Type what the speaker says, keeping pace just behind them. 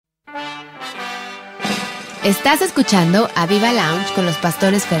Estás escuchando AvivaLounge con los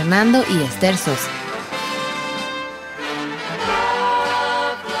pastores Fernando y Esther Sosa.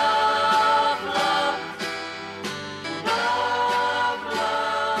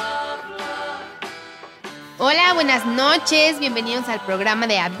 Hola, buenas noches, bienvenidos al programa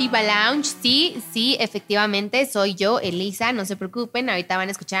de AvivaLounge. Sí, efectivamente, soy yo, Elisa, no se preocupen, ahorita van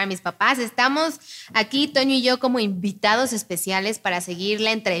a escuchar a mis papás. Estamos aquí, Toño y yo, como invitados especiales para seguir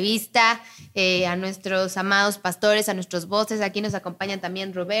la entrevista a nuestros amados pastores, a nuestros voces. Aquí nos acompañan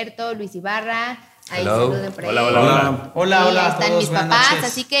también Roberto, Luis Ibarra. Ahí saluden por ahí. Hola. Ahí están todos, mis papás,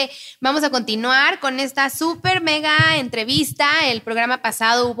 noches. así que vamos a continuar con esta súper mega entrevista. El programa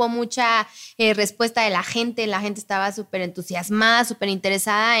pasado hubo mucha respuesta de la gente estaba súper entusiasmada, súper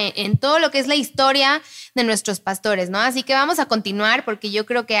interesada en todo lo que es la historia de nuestros pastores, ¿no? Así que vamos a continuar porque yo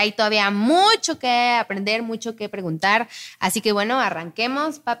creo que hay todavía mucho que aprender, mucho que preguntar. Así que bueno,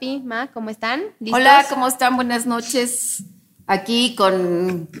 arranquemos. Papi, Ma, ¿cómo están? ¿Listos? Hola, ¿cómo están? Buenas noches. Aquí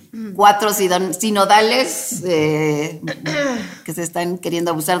con 4 sinodales que se están queriendo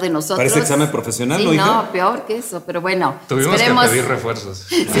abusar de nosotros. Parece examen profesional, sí, ¿no, hija? No, peor que eso, pero bueno. Tuvimos que pedir refuerzos.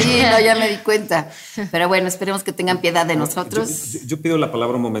 Sí, no, ya me di cuenta. Pero bueno, esperemos que tengan piedad de nosotros. Yo pido la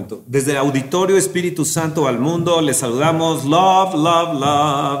palabra un momento. Desde Auditorio Espíritu Santo al mundo, les saludamos. Love, love,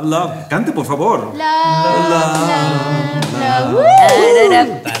 love, love. Cante, por favor.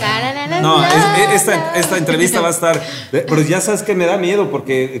 No, esta entrevista va a estar... Pero ya sabes que me da miedo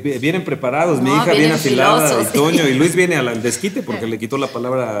porque vienen preparados. Mi hija viene afilada, filosos. y Toño y Luis viene al desquite porque le quitó la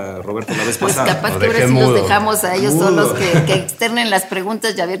palabra a Roberto la vez Pues pasada. capaz que ahora sí los dejamos a ellos solos que externen las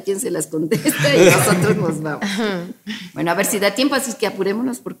preguntas y a ver quién se las contesta y nosotros nos vamos. Bueno, a ver si da tiempo, así es que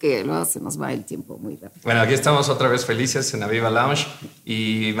apurémonos porque luego se nos va el tiempo muy rápido. Bueno, aquí estamos otra vez felices en AvivaLounge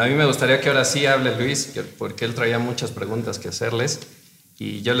y a mí me gustaría que ahora sí hable Luis porque él traía muchas preguntas que hacerles.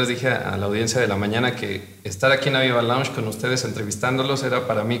 Y yo les dije a la audiencia de la mañana que estar aquí en AvivaLounge con ustedes entrevistándolos era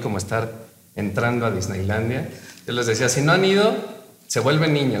para mí como estar entrando a Disneylandia. Yo les decía, si no han ido, se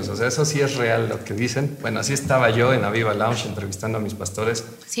vuelven niños. O sea, eso sí es real lo que dicen. Bueno, así estaba yo en AvivaLounge entrevistando a mis pastores,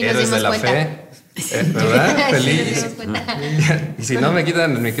 sí, héroes de la cuenta. Fe. ¿Verdad? Feliz. Sí, Y si no me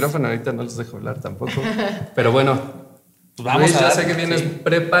quitan el micrófono, ahorita no los dejo hablar tampoco. Pero bueno... Pues vamos Luis, a yo sé que vienes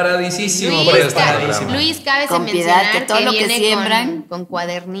preparadísimo Luis, para este programa. Luis, cabe Con mencionar piedad, que todo lo que viene siembran. con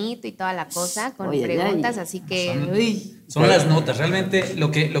cuadernito y toda la cosa, con Oye, preguntas, ay. así que... Son las notas. Realmente lo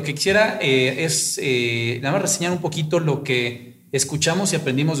que quisiera es nada más reseñar un poquito lo que escuchamos y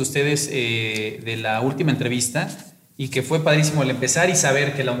aprendimos de ustedes de la última entrevista y que fue padrísimo el empezar y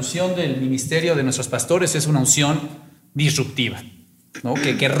saber que la unción del ministerio de nuestros pastores es una unción disruptiva, ¿no?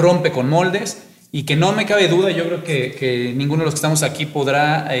 que rompe con moldes y que no me cabe duda, yo creo que ninguno de los que estamos aquí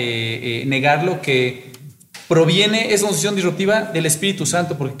podrá negarlo, que proviene esa unción disruptiva del Espíritu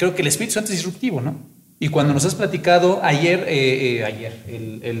Santo, porque creo que el Espíritu Santo es disruptivo, ¿no? Y cuando nos has platicado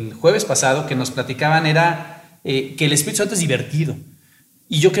el jueves pasado, que nos platicaban era que el Espíritu Santo es divertido.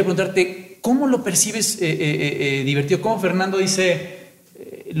 Y yo quiero preguntarte, ¿cómo lo percibes divertido? ¿Cómo Fernando dice,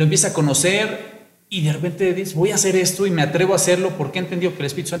 lo empieza a conocer y de repente dice, voy a hacer esto y me atrevo a hacerlo porque he entendido que el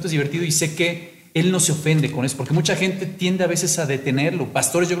Espíritu Santo es divertido y sé que Él no se ofende con eso? Porque mucha gente tiende a veces a detenerlo.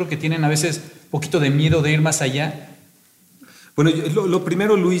 Pastores yo creo que tienen a veces un poquito de miedo de ir más allá. Bueno, lo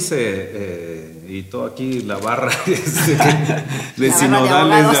primero, Luis, y todo aquí la barra de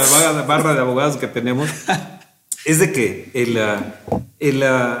sinodales, la barra de abogados que tenemos, es de que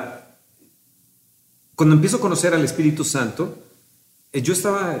cuando empiezo a conocer al Espíritu Santo, yo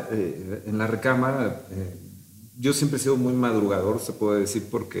estaba en la recámara, yo siempre he sido muy madrugador, se puede decir,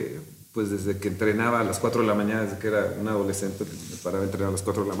 porque pues desde que entrenaba a las 4 de la mañana, desde que era un adolescente, me paraba a entrenar a las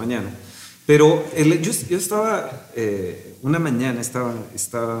 4 de la mañana. Pero yo estaba, una mañana estaba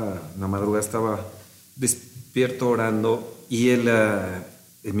en la madrugada, estaba despierto orando y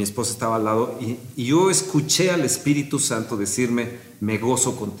mi esposa estaba al lado y yo escuché al Espíritu Santo decirme, me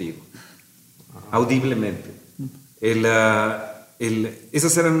gozo contigo, audiblemente.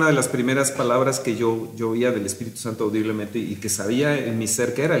 Esas eran una de las primeras palabras que yo oía del Espíritu Santo audiblemente y que sabía en mi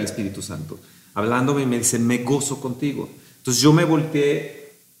ser que era el Espíritu Santo, hablándome y me dice, me gozo contigo. Entonces yo me volteé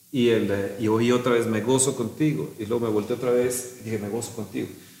y oí otra vez, me gozo contigo. Y luego me volteé otra vez y dije, me gozo contigo.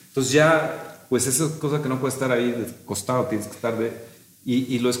 Entonces ya, pues esa es cosa que no puede estar ahí de costado, tienes que estar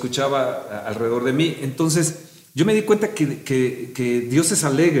y lo escuchaba alrededor de mí. Entonces yo me di cuenta que Dios es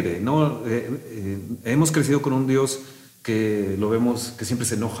alegre, ¿no? Hemos crecido con un Dios que lo vemos, que siempre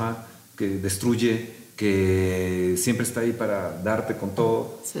se enoja, que destruye, que siempre está ahí para darte con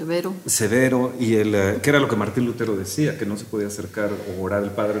todo. Severo, y que era lo que Martín Lutero decía, que no se podía acercar o orar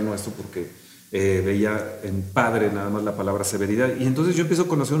el Padre Nuestro porque veía en padre nada más la palabra severidad. Y entonces yo empiezo a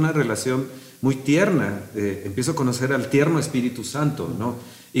conocer una relación muy tierna, empiezo a conocer al tierno Espíritu Santo, ¿no?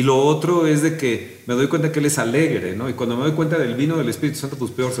 Y lo otro es de que me doy cuenta que Él es alegre, ¿no? Y cuando me doy cuenta del vino del Espíritu Santo,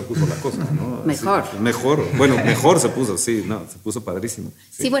 pues peor se puso la cosa, ¿no? Mejor. Sí, mejor. Bueno, mejor se puso, sí, no, se puso padrísimo.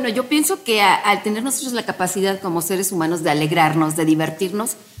 Sí, bueno, yo pienso que al tener nosotros la capacidad como seres humanos de alegrarnos, de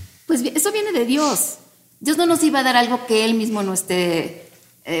divertirnos, pues eso viene de Dios. Dios no nos iba a dar algo que Él mismo no esté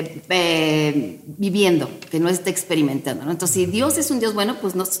viviendo, que no esté experimentando, ¿no? Entonces, si Dios es un Dios bueno,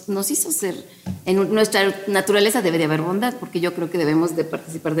 pues nos hizo ser, en nuestra naturaleza debe de haber bondad, porque yo creo que debemos de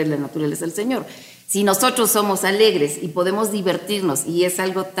participar de la naturaleza del Señor. Si nosotros somos alegres y podemos divertirnos y es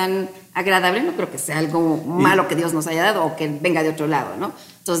algo tan agradable, no creo que sea algo malo que Dios nos haya dado o que venga de otro lado, ¿no?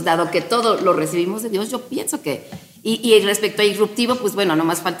 Entonces, dado que todo lo recibimos de Dios, yo pienso que... Y respecto a irruptivo, pues bueno, no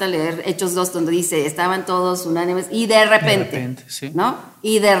más falta leer Hechos 2, donde dice, estaban todos unánimes y de repente sí. ¿no?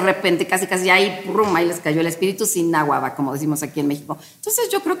 Y de repente, casi ahí, ¡prum!, ahí les cayó el Espíritu sin agua, como decimos aquí en México. Entonces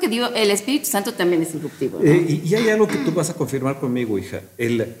yo creo que el Espíritu Santo también es irruptivo, ¿no? Y hay algo que tú vas a confirmar conmigo, hija.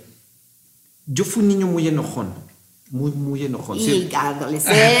 Yo fui un niño muy enojón, muy enojón. Y sí.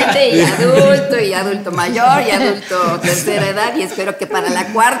 adolescente, y adulto mayor, y adulto tercera edad, y espero que para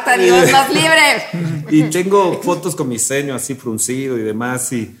la cuarta Dios nos libre. Y tengo fotos con mi ceño así fruncido y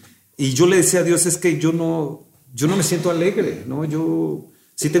demás, y yo le decía a Dios, es que yo no me siento alegre, ¿no? Yo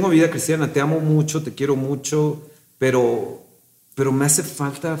sí tengo vida cristiana, te amo mucho, te quiero mucho, pero me hace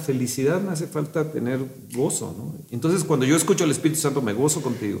falta felicidad, me hace falta tener gozo, ¿no? Entonces cuando yo escucho al Espíritu Santo, me gozo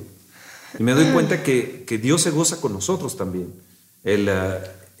contigo. Y me doy cuenta que Dios se goza con nosotros también.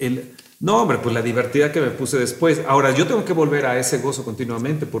 No, hombre, pues la divertida que me puse después. Ahora, yo tengo que volver a ese gozo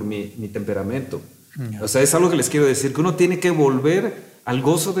continuamente por mi temperamento. O sea, es algo que les quiero decir, que uno tiene que volver al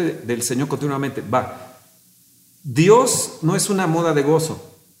gozo del Señor continuamente. Dios no es una moda de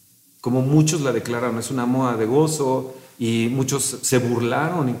gozo, como muchos la declaran, no es una moda de gozo. Y muchos se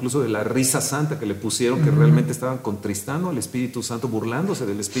burlaron incluso de la risa santa que le pusieron, que realmente estaban contristando al Espíritu Santo, burlándose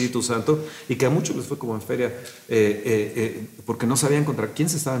del Espíritu Santo, y que a muchos les fue como en feria, porque no sabían contra quién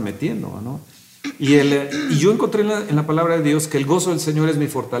se estaban metiendo, ¿no? Y yo encontré en la palabra de Dios que el gozo del Señor es mi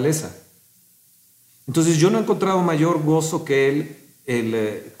fortaleza. Entonces yo no he encontrado mayor gozo que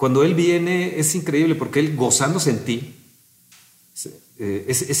Él. Cuando Él viene es increíble, porque Él gozándose en ti,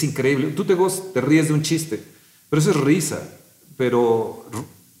 es increíble. Tú te ríes de un chiste, pero eso es risa, pero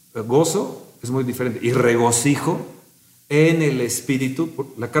gozo es muy diferente. Y regocijo en el Espíritu.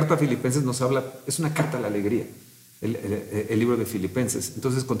 La carta a Filipenses nos habla, es una carta a la alegría, el libro de Filipenses.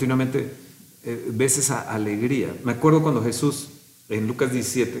 Entonces continuamente ves esa alegría. Me acuerdo cuando Jesús en Lucas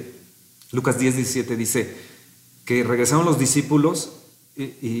 10:17 dice que regresaron los discípulos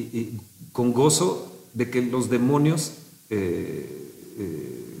y con gozo de que los demonios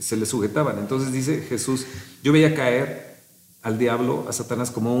se les sujetaban. Entonces dice Jesús, yo veía caer al diablo, a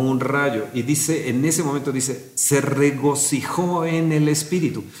Satanás, como un rayo, y dice, en ese momento dice, se regocijó en el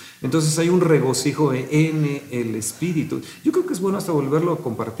Espíritu. Entonces hay un regocijo en el Espíritu. Yo creo que es bueno hasta volverlo a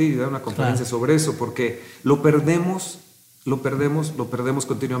compartir y dar una conferencia sobre eso, porque lo perdemos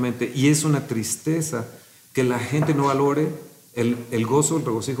continuamente, y es una tristeza que la gente no valore el gozo, el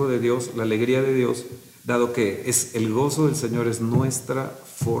regocijo de Dios, la alegría de Dios, dado que es el gozo del Señor es nuestra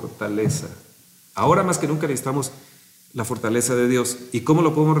fortaleza. Ahora más que nunca necesitamos la fortaleza de Dios. ¿Y cómo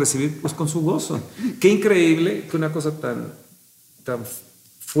lo podemos recibir? Pues con su gozo. Qué increíble que una cosa tan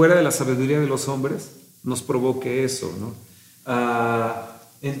fuera de la sabiduría de los hombres nos provoque eso, ¿no?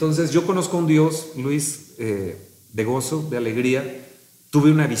 Entonces yo conozco un Dios, Luis, de gozo, de alegría.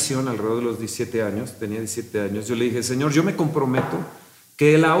 Tuve una visión alrededor de los 17 años, tenía 17 años. Yo le dije, Señor, yo me comprometo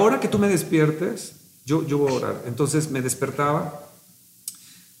que a la hora que tú me despiertes, yo voy a orar. Entonces me despertaba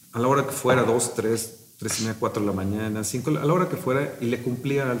a la hora que fuera, 2, 3 y media, 4 de la mañana, 5, a la hora que fuera, y le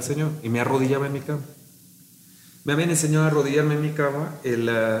cumplía al Señor, y me arrodillaba en mi cama. Me habían enseñado a arrodillarme en mi cama.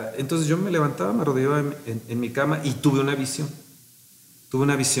 Entonces yo me levantaba, me arrodillaba en mi cama, y tuve una visión. Tuve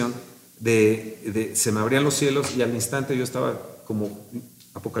una visión de se me abrían los cielos, y al instante yo estaba como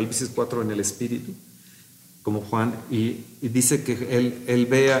Apocalipsis 4 en el Espíritu, como Juan, y dice que él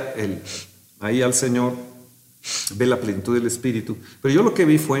ve ahí al Señor, ve la plenitud del Espíritu. Pero yo lo que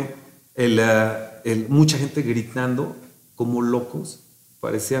vi fue mucha gente gritando como locos,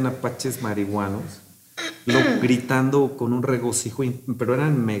 parecían apaches marihuanos, gritando con un regocijo, pero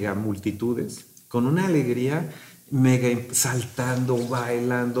eran mega multitudes, con una alegría mega, saltando,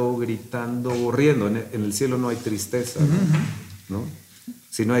 bailando, gritando, riendo. En el cielo no hay tristeza, ¿no?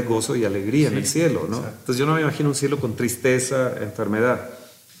 Sino hay gozo y alegría en el cielo, ¿no? Entonces yo no me imagino un cielo con tristeza, enfermedad.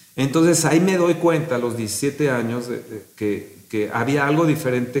 Entonces ahí me doy cuenta a los 17 años que había algo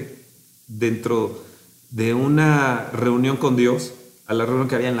diferente dentro de una reunión con Dios a la reunión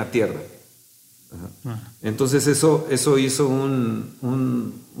que había en la tierra. Entonces eso hizo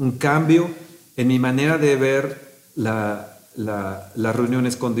un cambio en mi manera de ver las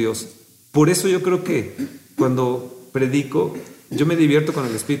reuniones con Dios. Por eso yo creo que cuando predico, yo me divierto con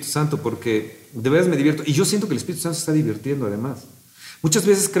el Espíritu Santo, porque de veras me divierto. Y yo siento que el Espíritu Santo se está divirtiendo además. Muchas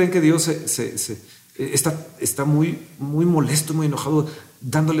veces creen que Dios está muy, muy molesto, muy enojado,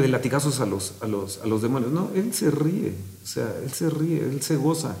 dándole de latigazos a los demonios. No, Él se ríe. O sea, Él se ríe, Él se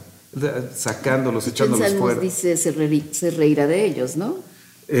goza, sacándolos, echándolos fuera. El Salmo dice, se reirá de ellos, ¿no?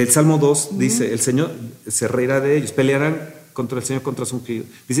 El Salmo 2 dice, el Señor se reirá de ellos, pelearán contra el Señor, contra su ungido.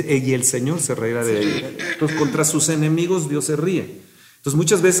 Dice, y el Señor se reirá de ellos. Entonces, contra sus enemigos Dios se ríe. Entonces,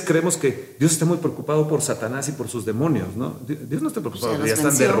 muchas veces creemos que Dios está muy preocupado por Satanás y por sus demonios, ¿no? Dios no está preocupado, ya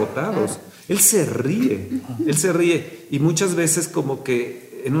están derrotados. Él se ríe, Él se ríe. Y muchas veces, como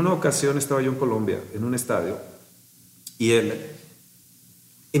que en una ocasión estaba yo en Colombia, en un estadio, y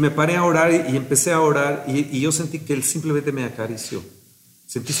me paré a orar y empecé a orar, y yo sentí que Él simplemente me acarició.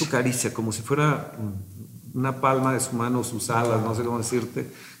 Sentí su caricia, como si fuera una palma de su mano, sus alas, no sé cómo decirte,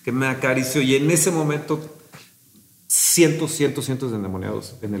 que me acarició. Y en ese momento, cientos de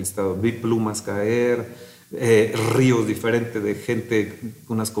endemoniados en el estado. Vi plumas caer, ríos diferentes de gente,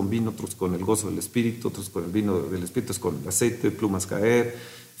 unas con vino, otros con el gozo del Espíritu, otros con el vino del Espíritu, con el aceite, plumas caer.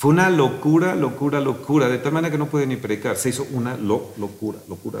 Fue una locura, de tal manera que no pude ni predicar. Se hizo una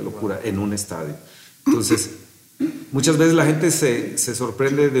locura en un estadio. Entonces, muchas veces la gente se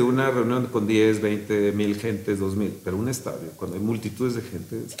sorprende de una reunión con 10, 20 mil gentes, 2,000, pero un estadio, cuando hay multitudes de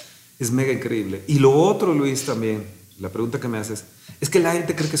gente, es mega increíble. Y lo otro, Luis, también, la pregunta que me haces, es que la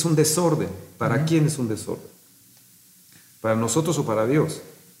gente cree que es un desorden. ¿Para quién es un desorden? ¿Para nosotros o para Dios?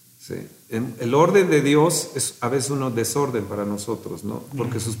 ¿Sí? El orden de Dios es a veces un desorden para nosotros, ¿no?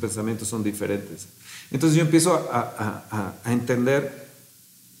 Porque sus pensamientos son diferentes. Entonces yo empiezo a entender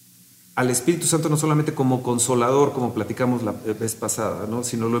al Espíritu Santo no solamente como consolador, como platicamos la vez pasada, ¿no?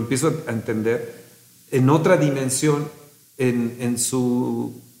 Sino lo empiezo a entender en otra dimensión, en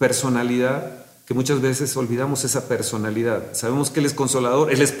su personalidad, que muchas veces olvidamos esa personalidad. Sabemos que Él es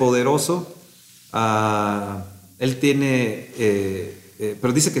consolador, Él es poderoso, Él tiene...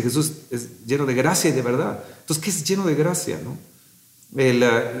 pero dice que Jesús es lleno de gracia y de verdad. Entonces, ¿qué es lleno de gracia, no?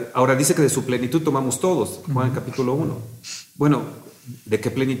 Ahora dice que de su plenitud tomamos todos, Juan capítulo 1. Bueno, ¿de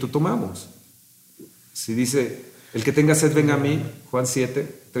qué plenitud tomamos? Si dice, el que tenga sed venga a mí, Juan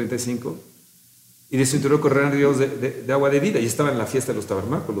 7:35, y de su interior correrán ríos de agua de vida. Y estaban en la fiesta de los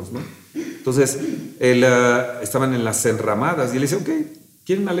tabernáculos, ¿no? Entonces, estaban en las enramadas, y él dice, ok,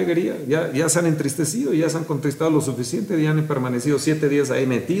 quieren alegría, ya se han entristecido, ya se han contristado lo suficiente, ya han permanecido 7 días ahí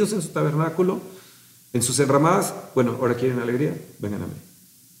metidos en su tabernáculo, en sus enramadas. Bueno, ahora quieren alegría, vengan a mí.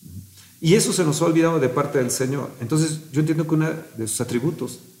 Y eso se nos ha olvidado de parte del Señor. Entonces yo entiendo que uno de sus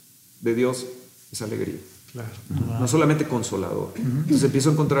atributos de Dios es alegría. Claro. No solamente consolador. Entonces empiezo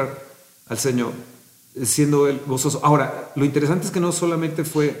a encontrar al Señor siendo Él gozoso. Ahora, lo interesante es que no solamente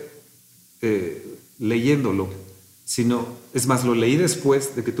fue leyéndolo, sino, es más, lo leí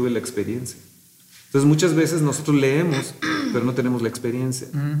después de que tuve la experiencia. Entonces muchas veces nosotros leemos, pero no tenemos la experiencia.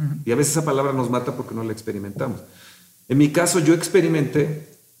 Y a veces esa palabra nos mata porque no la experimentamos. En mi caso, yo experimenté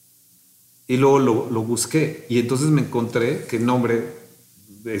y luego lo busqué. Y entonces me encontré que, nombre,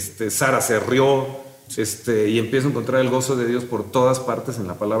 Sara se rió, y empiezo a encontrar el gozo de Dios por todas partes en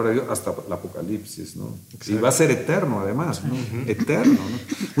la palabra de Dios, hasta el Apocalipsis, ¿no? Y va a ser eterno además, ¿no? Eterno, ¿no?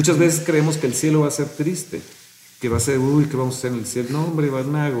 Muchas veces creemos que el cielo va a ser triste, que va a ser, ¿qué vamos a hacer en el cielo? No, hombre, va a ser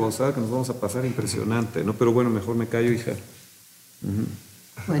una gozada que nos vamos a pasar impresionante, ¿no? Pero bueno, mejor me callo, hija.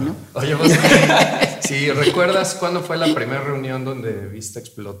 Bueno. Oye, vos, si recuerdas cuándo fue la primera reunión donde viste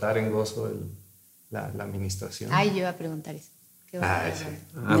explotar en gozo la administración. Ay, yo iba a preguntar eso. Sí.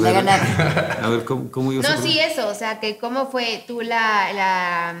 A ver, ¿cómo yo? No, sí, eso, o sea, que cómo fue, tú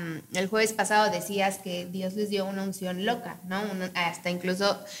el jueves pasado decías que Dios les dio una unción loca, ¿no? Hasta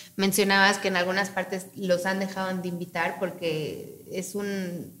incluso mencionabas que en algunas partes los han dejado de invitar porque es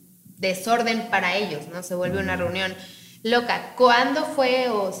un desorden para ellos, ¿no? Se vuelve una reunión loca. ¿Cuándo fue,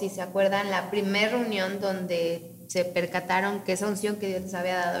 o si se acuerdan, la primera reunión donde se percataron que esa unción que Dios les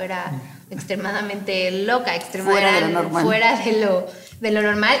había dado era extremadamente loca, fuera de lo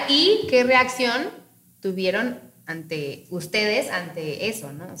normal? ¿Y qué reacción tuvieron ante ustedes ante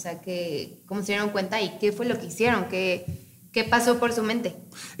eso, ¿no? O sea, ¿cómo se dieron cuenta y qué fue lo que hicieron? ¿Qué pasó por su mente?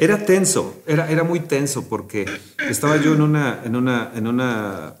 Era tenso, era muy tenso, porque estaba yo en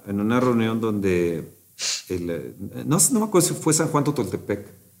una reunión donde no me acuerdo si fue San Juan Totoltepec,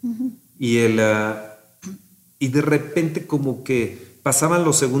 y de repente como que pasaban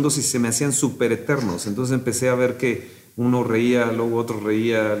los segundos y se me hacían súper eternos. Entonces empecé a ver que uno reía, luego otro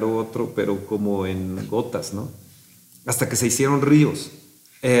reía, luego otro, pero como en gotas, ¿no? Hasta que se hicieron ríos.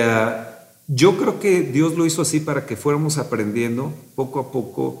 Yo creo que Dios lo hizo así para que fuéramos aprendiendo poco a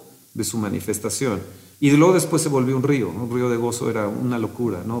poco de su manifestación. Y luego después se volvió un río de gozo. Era una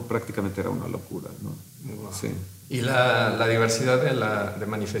locura, ¿no? Prácticamente era una locura, ¿no? Wow. Sí. ¿Y la diversidad de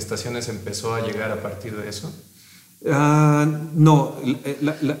manifestaciones empezó a llegar a partir de eso? No,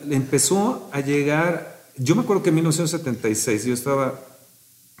 empezó a llegar. Yo me acuerdo que en 1976 yo estaba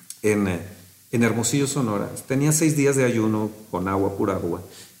en Hermosillo, Sonora. Tenía 6 días de ayuno con agua, pura agua.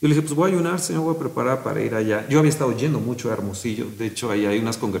 Yo le dije, pues voy a ayunar, Señor, voy a preparar para ir allá. Yo había estado yendo mucho a Hermosillo. De hecho, ahí hay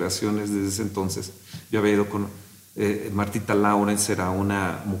unas congregaciones desde ese entonces. Yo había ido con Martita Lawrence, era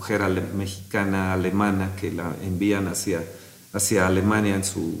una mujer mexicana alemana que la envían hacia Alemania en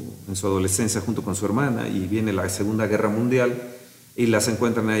su adolescencia junto con su hermana, y viene la Segunda Guerra Mundial y las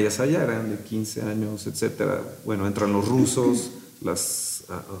encuentran a ellas allá, eran de 15 años, etcétera. Bueno, entran los rusos, se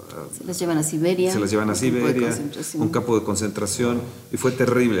las llevan a Siberia. Se las llevan a Siberia, un campo de concentración, y fue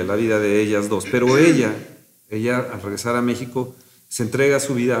terrible la vida de ellas dos. Pero ella al regresar a México se entrega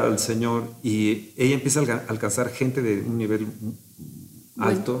su vida al Señor, y ella empieza a alcanzar gente de un nivel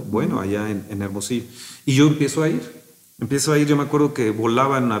alto, bueno, allá en Hermosillo. Y yo empiezo a ir. Yo me acuerdo que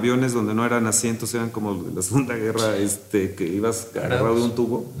volaban aviones donde no eran asientos, eran como de la Segunda Guerra, que ibas agarrado de un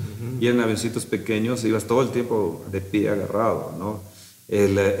tubo, y eran avioncitos pequeños, ibas todo el tiempo de pie agarrado, ¿no?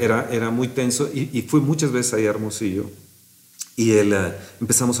 Era muy tenso, y fui muchas veces ahí a Hermosillo, y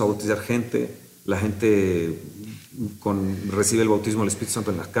empezamos a bautizar gente, la gente recibe el bautismo del Espíritu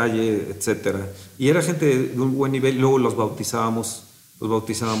Santo en la calle, etcétera, y era gente de un buen nivel. Luego los bautizábamos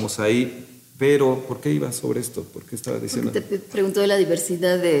ahí. Pero, ¿por qué iba sobre esto? ¿Por qué estaba diciendo? Porque te preguntó de la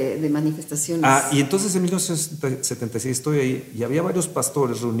diversidad de manifestaciones. Y entonces en 1976 estoy ahí, y había varios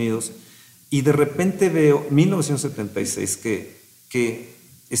pastores reunidos, y de repente veo, 1976, que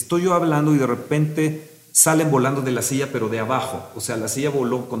estoy yo hablando y de repente salen volando de la silla, pero de abajo. O sea, la silla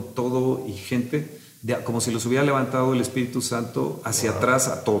voló con todo y gente, como si los hubiera levantado el Espíritu Santo hacia atrás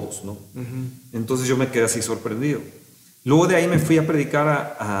a todos, ¿no? Entonces yo me quedé así sorprendido. Luego de ahí me fui a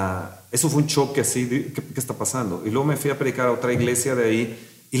predicar eso fue un choque así, ¿qué está pasando? Y luego me fui a predicar a otra iglesia de ahí,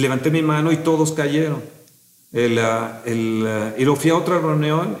 y levanté mi mano y todos cayeron. Y luego fui a otra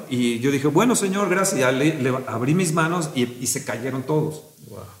reunión, y yo dije, bueno, Señor, gracias. Y abrí mis manos y se cayeron todos.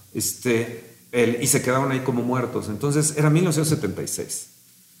 Wow. Y se quedaron ahí como muertos. Entonces era 1976.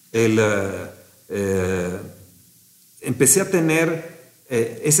 Empecé a tener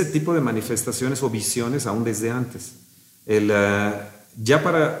ese tipo de manifestaciones o visiones aún desde antes. Era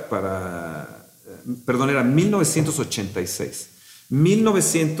 1986.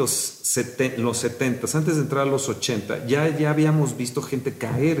 Los 70, antes de entrar a los 80, ya habíamos visto gente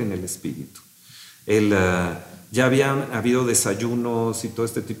caer en el Espíritu. Ya habían habido desayunos y todo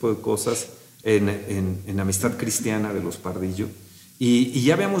este tipo de cosas en Amistad Cristiana de los Pardillo. Y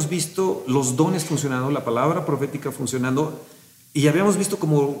ya habíamos visto los dones funcionando, la palabra profética funcionando, y habíamos visto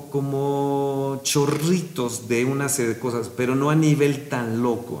como chorritos de una serie de cosas, pero no a nivel tan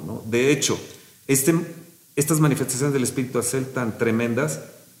loco, ¿no? De hecho, estas manifestaciones del Espíritu, al ser tan tremendas,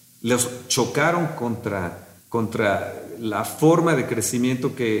 los chocaron contra la forma de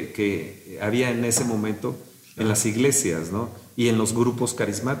crecimiento que había en ese momento en las iglesias, ¿no? Y en los grupos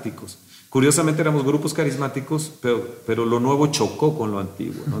carismáticos. Curiosamente éramos grupos carismáticos, pero lo nuevo chocó con lo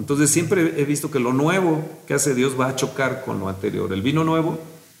antiguo, ¿no? Entonces siempre he visto que lo nuevo que hace Dios va a chocar con lo anterior. El vino nuevo,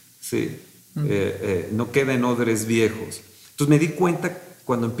 sí, no queda en odres viejos. Entonces me di cuenta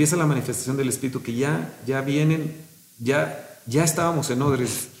cuando empieza la manifestación del Espíritu que ya estábamos en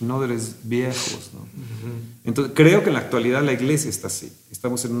odres viejos, ¿no? Entonces creo que en la actualidad la iglesia está así.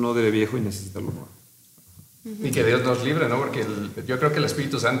 Estamos en un odre viejo y necesita lo nuevo. Y que Dios nos libre, ¿no? Porque yo creo que el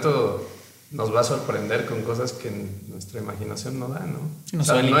Espíritu Santo nos va a sorprender con cosas que nuestra imaginación no da, ¿no?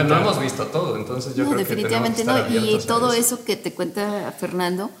 No hemos visto todo, entonces yo creo definitivamente que tenemos que estar no. Y todo eso. eso que te cuenta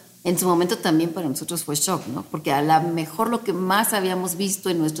Fernando, en su momento también para nosotros fue shock, ¿no? Porque a lo mejor lo que más habíamos visto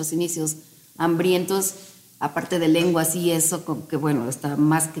en nuestros inicios hambrientos, aparte de lenguas y eso, como que bueno, está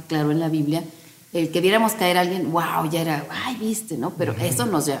más que claro en la Biblia, el que viéramos caer a alguien, wow, ya era, ay, viste, ¿no? Pero eso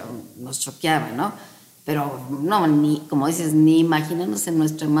nos choqueaba, ¿no? Pero no, como dices, ni imaginarnos en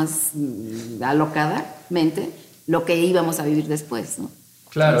nuestra más alocada mente lo que íbamos a vivir después, ¿no?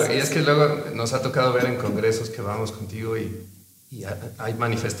 Claro, entonces, y es que luego nos ha tocado ver en congresos que vamos contigo y hay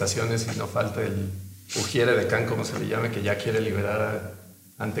manifestaciones y no falta el ujiere de can, como se le llame, que ya quiere liberar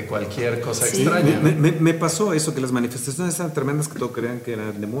ante cualquier cosa extraña. Me pasó eso, que las manifestaciones eran tremendas, que todos creían que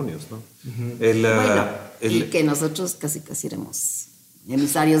eran demonios, ¿no? Y que nosotros casi éramos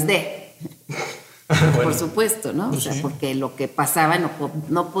emisarios de. Bueno. Por supuesto, ¿no? O sea, porque lo que pasaba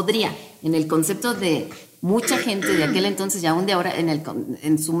no podría. En el concepto de mucha gente de aquel entonces y aún de ahora,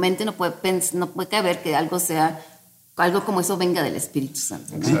 en su mente no puede caber que algo como eso venga del Espíritu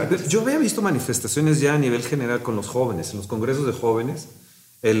Santo, ¿no? Yo había visto manifestaciones ya a nivel general con los jóvenes, en los congresos de jóvenes.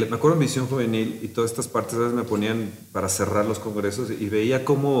 Me acuerdo en Visión Juvenil y todas estas partes a veces me ponían para cerrar los congresos y veía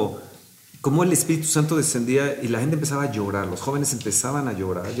cómo el Espíritu Santo descendía y la gente empezaba a llorar. Los jóvenes empezaban a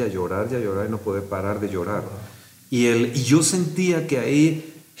llorar y a llorar y a llorar y no poder parar de llorar. Y yo sentía que ahí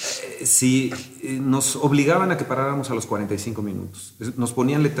si nos obligaban a que paráramos a los 45 minutos. Nos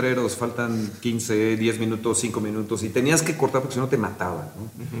ponían letreros, faltan 15, 10 minutos, 5 minutos y tenías que cortar porque si no te mataban,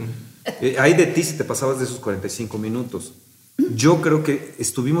 ¿no? Hay de ti si te pasabas de esos 45 minutos. Yo creo que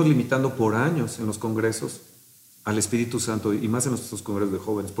estuvimos limitando por años en los congresos al Espíritu Santo y más en nuestros congresos de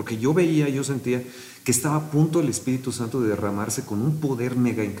jóvenes, porque yo sentía que estaba a punto el Espíritu Santo de derramarse con un poder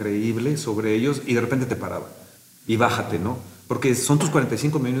mega increíble sobre ellos y de repente te paraba y bájate, ¿no? Porque son tus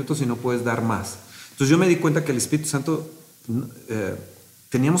 45 minutos y no puedes dar más. Entonces yo me di cuenta que el Espíritu Santo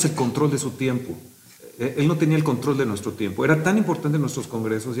teníamos el control de su tiempo. Él no tenía el control de nuestro tiempo. Era tan importante en nuestros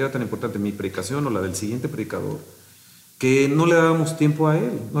congresos y era tan importante mi predicación o la del siguiente predicador que no le dábamos tiempo a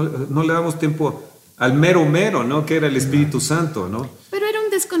él, no le dábamos tiempo al mero, ¿no? Que era el Espíritu Santo, ¿no? Pero era un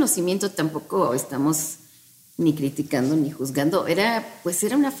desconocimiento, tampoco estamos ni criticando ni juzgando, era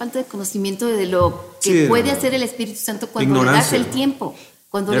una falta de conocimiento de lo que puede hacer el Espíritu Santo cuando le das el tiempo,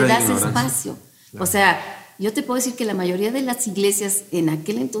 cuando le das espacio. Claro. O sea, yo te puedo decir que la mayoría de las iglesias en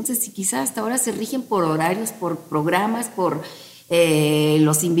aquel entonces y quizás hasta ahora se rigen por horarios, por programas, por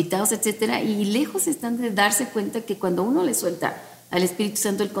los invitados, etcétera, y lejos están de darse cuenta que cuando uno le suelta al Espíritu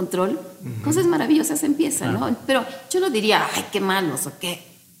Santo el control, cosas maravillosas empiezan, ¿no? Pero yo no diría, ay, qué malos o qué.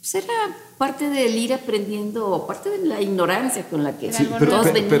 Pues era parte del ir aprendiendo, o parte de la ignorancia con la que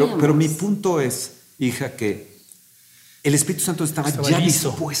todos veníamos. Pero mi punto es, hija, que el Espíritu Santo estaba ya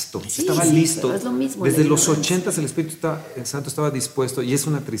dispuesto. Sí, estaba listo. Pero es lo mismo, desde los 80 el Espíritu Santo estaba dispuesto y es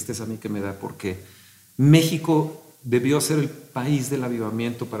una tristeza a mí que me da porque México debió ser el país del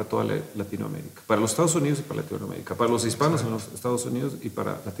avivamiento para toda Latinoamérica, para los Estados Unidos y para Latinoamérica, para los hispanos en los Estados Unidos y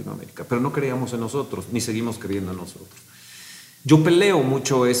para Latinoamérica, pero no creíamos en nosotros, ni seguimos creyendo en nosotros. Yo peleo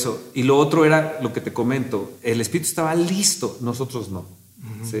mucho eso y lo otro era lo que te comento, el Espíritu estaba listo, nosotros no.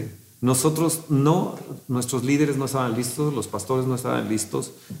 ¿Sí? Nosotros no, nuestros líderes no estaban listos, los pastores no estaban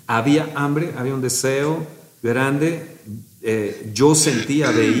listos, había hambre, había un deseo grande. Yo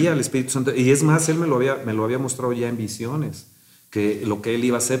veía al Espíritu Santo y es más, él me lo había mostrado ya en visiones que lo que él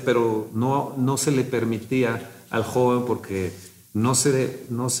iba a hacer, pero no se le permitía al joven porque no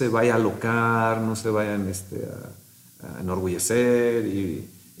se vaya a alocar, no se vayan a enorgullecer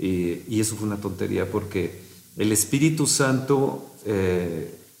y eso fue una tontería porque el Espíritu Santo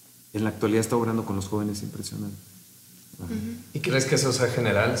en la actualidad está obrando con los jóvenes impresionante. ¿Y crees que eso sea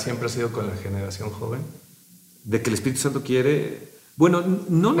general? ¿Siempre ha sido con la generación joven? De que el Espíritu Santo quiere, bueno,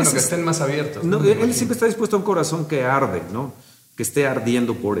 que estén más abiertos. No, él siempre está dispuesto a un corazón que arde, ¿no? Que esté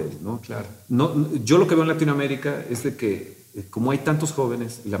ardiendo por él, ¿no? Claro. Yo lo que veo en Latinoamérica es de que como hay tantos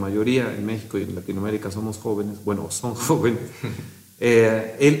jóvenes, la mayoría en México y en Latinoamérica somos jóvenes, son jóvenes,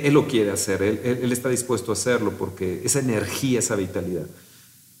 él lo quiere hacer, él está dispuesto a hacerlo porque esa energía, esa vitalidad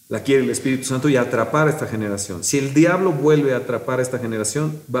la quiere el Espíritu Santo y atrapar a esta generación. Si el diablo vuelve a atrapar a esta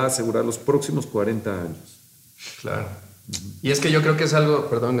generación, va a asegurar los próximos 40 años. Claro. Y es que yo creo que es algo,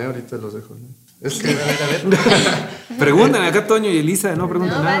 perdón, ahorita los dejo, ¿no? Es que, a ver. Preguntan acá Toño y Elisa, no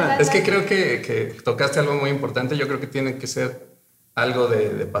preguntan nada. Es que creo que tocaste algo muy importante. Yo creo que tiene que ser algo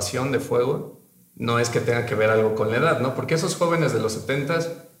de pasión, de fuego. No es que tenga que ver algo con la edad, ¿no? Porque esos jóvenes de los 70s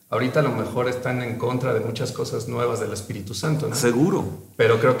ahorita a lo mejor están en contra de muchas cosas nuevas del Espíritu Santo, ¿no? Seguro.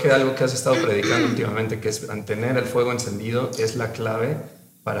 Pero creo que algo que has estado predicando últimamente, que es mantener el fuego encendido, es la clave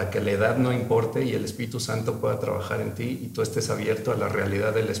para que la edad no importe y el Espíritu Santo pueda trabajar en ti y tú estés abierto a la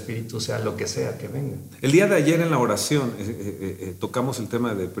realidad del Espíritu, sea lo que sea que venga. El día de ayer en la oración tocamos el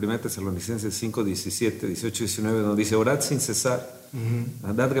tema de 1 Tesalonicenses 5, 17, 18, 19, donde dice, orad sin cesar,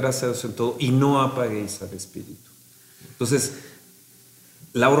 dad gracias a Dios en todo y no apaguéis al Espíritu. Entonces,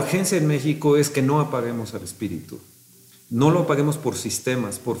 la urgencia en México es que no apaguemos al Espíritu. No lo apaguemos por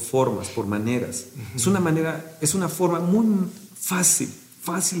sistemas, por formas, por maneras. Es una forma muy fácil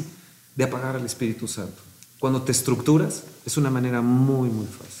de apagar al Espíritu Santo. Cuando te estructuras, es una manera muy, muy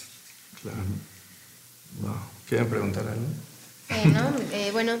fácil. Claro. Wow. ¿Quieren preguntar algo?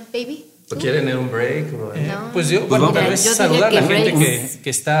 Bueno, baby. ¿O quieren ir un break? No. Pues yo, tal vez saludar a la gente que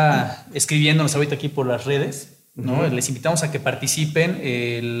está escribiéndonos ahorita aquí por las redes. ¿no? Les invitamos a que participen.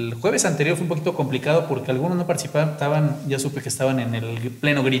 El jueves anterior fue un poquito complicado porque algunos no participaban, ya supe que estaban en el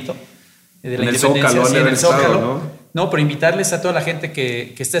pleno grito de la independencia, en el Zócalo, ¿no? Pero invitarles a toda la gente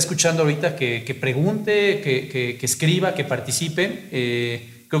que está escuchando ahorita que pregunte, que escriba, que participen.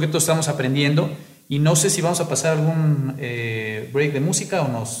 Creo que todos estamos aprendiendo. Y no sé si vamos a pasar algún break de música o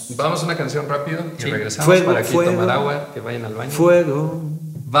nos... Vamos a una canción rápido y regresamos Fuego, para aquí tomar agua, que vayan al baño. Fuego.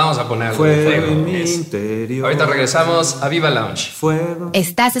 Vamos a poner algo Fuego de fuego. en mi interior. Ahorita regresamos a AvivaLounge. Fuego.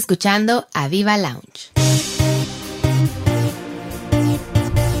 Estás escuchando AvivaLounge.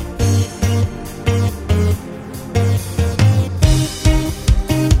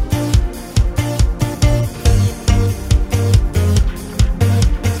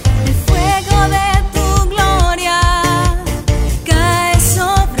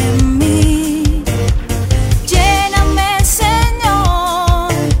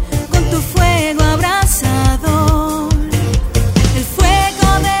 El fuego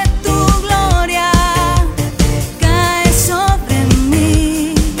de tu gloria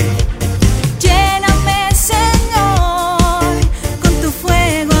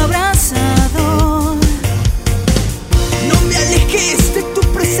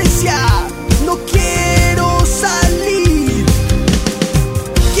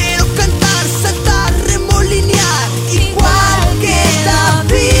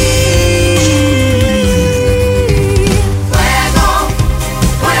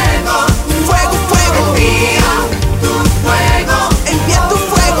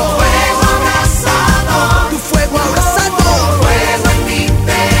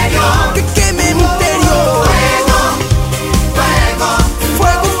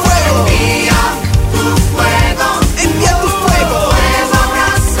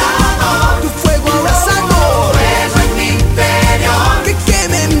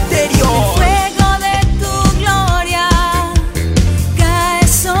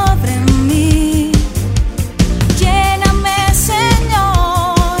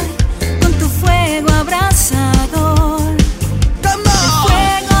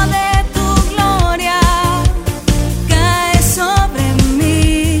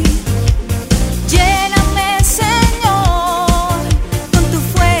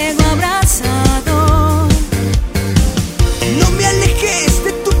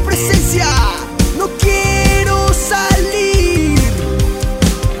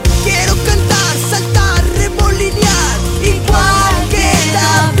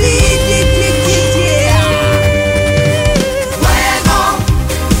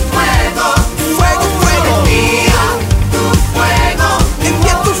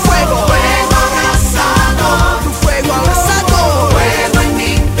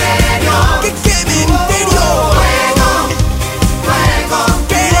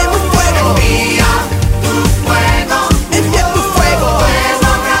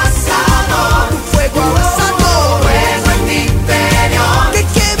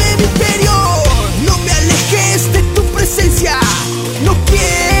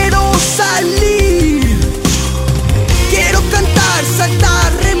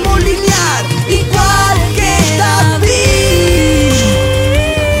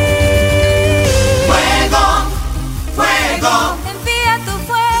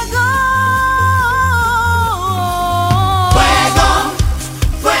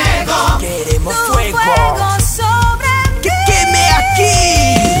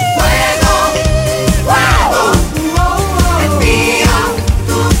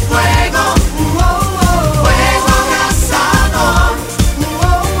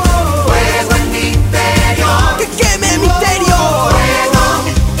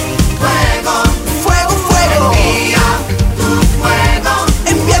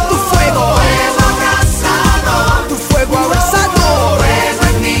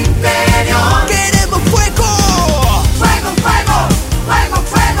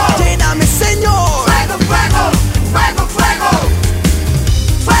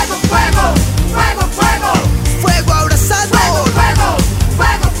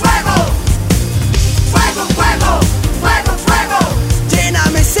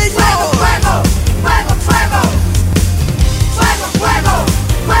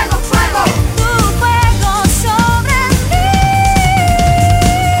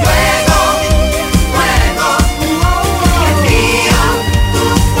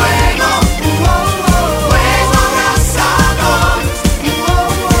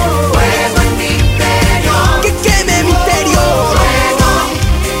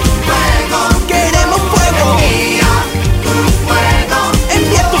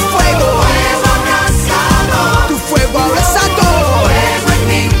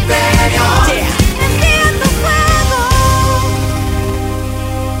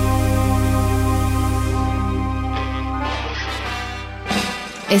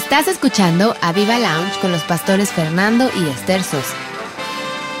Estás escuchando AvivaLounge con los pastores Fernando y Esther Sosa.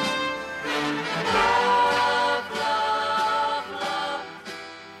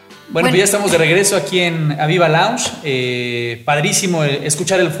 Bueno, pues ya estamos de regreso aquí en AvivaLounge. Padrísimo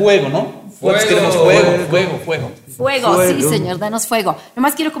escuchar el fuego, ¿no? Todos queremos fuego. Fuego, sí, señor, danos fuego.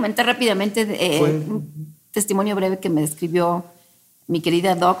 Nomás quiero comentar rápidamente un testimonio breve que me escribió mi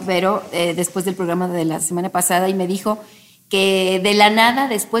querida Doc Vero después del programa de la semana pasada, y me dijo que de la nada,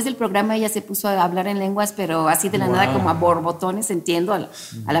 después del programa, ella se puso a hablar en lenguas, pero así de la nada, como a borbotones, entiendo.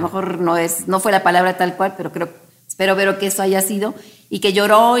 A lo mejor no fue la palabra tal cual, pero espero, Vero, que eso haya sido. Y que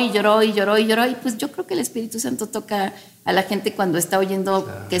lloró. Y pues yo creo que el Espíritu Santo toca a la gente cuando está oyendo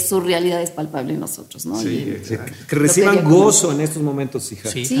que su realidad es palpable en nosotros, ¿no? Sí, que reciban gozo en estos momentos, hija.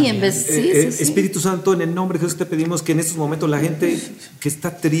 Sí, en vez Espíritu Santo, en el nombre de Jesús te pedimos que en estos momentos la gente que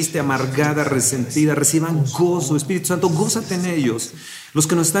está triste, amargada, resentida, reciban gozo. Espíritu Santo, gózate en ellos. Los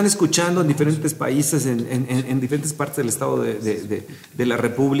que nos están escuchando en diferentes países, en diferentes partes del estado de la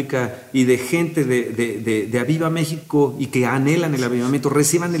República, y de gente de Aviva México y que anhelan el avivamiento,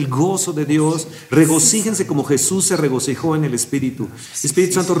 reciban el gozo de Dios, regocíjense como Jesús se regocijó en el Espíritu.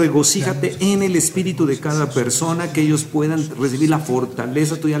 Espíritu Santo, regocíjate en el espíritu de cada persona, que ellos puedan recibir la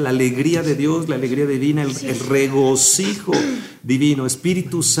fortaleza tuya, la alegría de Dios, la alegría divina, el regocijo divino.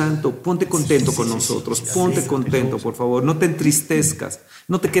 Espíritu Santo, ponte contento con nosotros, ponte contento, por favor, no te entristezcas,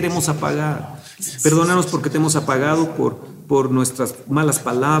 no te queremos apagar. Perdónanos porque te hemos apagado por nuestras malas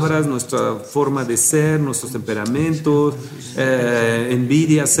palabras, nuestra forma de ser, nuestros temperamentos,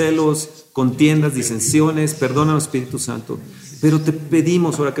 envidia, celos, contiendas, disensiones. Perdónanos, Espíritu Santo, pero te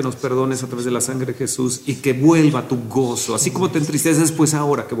pedimos ahora que nos perdones a través de la sangre de Jesús, y que vuelva tu gozo, así como te entristeces, pues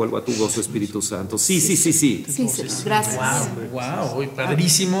ahora que vuelva tu gozo, Espíritu Santo. Sí. Sí, gracias. Wow,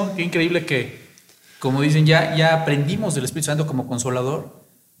 padrísimo, qué increíble que, como dicen, ya aprendimos del Espíritu Santo como consolador.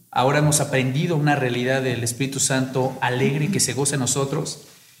 Ahora hemos aprendido una realidad del Espíritu Santo alegre que se goza en nosotros.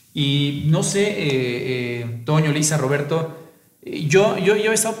 Y no sé, Toño, Lisa, Roberto, yo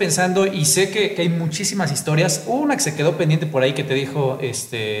he estado pensando, y sé que hay muchísimas historias. Hubo una que se quedó pendiente por ahí que te dijo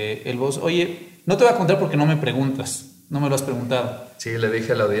el boss: oye, no te voy a contar porque no me preguntas, no me lo has preguntado. Sí, le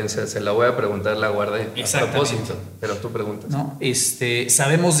dije a la audiencia, se la voy a preguntar, la guardé a propósito, pero tú preguntas. ¿No?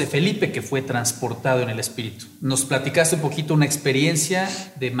 Sabemos de Felipe que fue transportado en el Espíritu. Nos platicaste un poquito una experiencia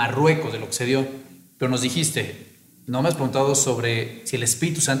de Marruecos, de lo que se dio, pero nos dijiste, no me has preguntado sobre si el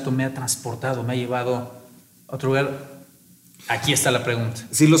Espíritu Santo me ha transportado, me ha llevado a otro lugar. Aquí está la pregunta.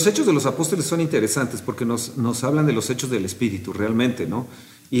 Sí, los hechos de los apóstoles son interesantes porque nos hablan de los hechos del Espíritu realmente, ¿no?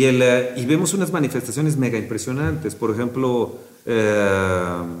 Y vemos unas manifestaciones mega impresionantes. Por ejemplo,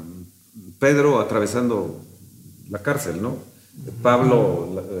 Pedro atravesando la cárcel, ¿no?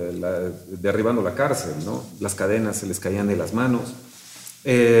 Pablo derribando la cárcel, ¿no? Las cadenas se les caían de las manos.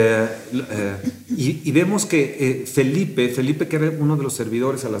 Y vemos que Felipe, que era uno de los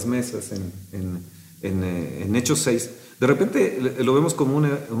servidores a las mesas en Hechos 6, de repente lo vemos como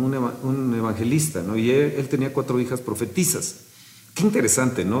un evangelista, ¿no? Y él tenía 4 hijas profetisas. Qué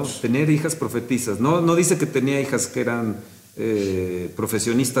interesante, ¿no? Tener hijas profetisas. No dice que tenía hijas que eran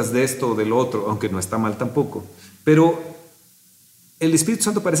profesionistas de esto o del otro, aunque no está mal tampoco. Pero el Espíritu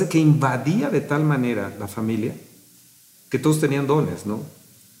Santo parece que invadía de tal manera la familia que todos tenían dones, ¿no?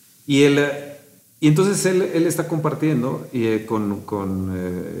 Y entonces él está compartiendo y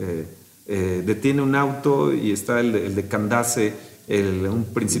detiene un auto, y está el de Candace, un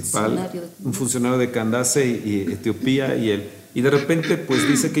funcionario de Candace y Etiopía, y de repente pues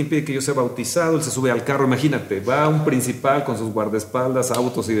dice que impide que yo sea bautizado. Él se sube al carro, imagínate, va un principal con sus guardaespaldas,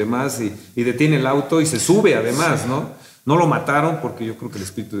 autos y demás, y detiene el auto y se sube además, ¿no? No lo mataron porque yo creo que el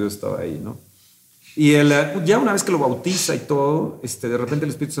Espíritu de Dios estaba ahí, ¿no? Y ya una vez que lo bautiza y todo, de repente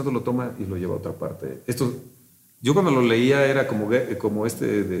el Espíritu Santo lo toma y lo lleva a otra parte. Yo cuando lo leía era como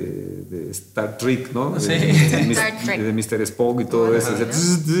de Star Trek, ¿no? Sí. De Mr. Spock y todo eso.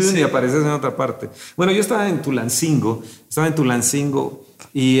 Sí. Y apareces en otra parte. Bueno, yo estaba en Tulancingo,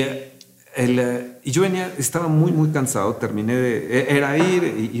 y yo estaba muy, muy cansado. Era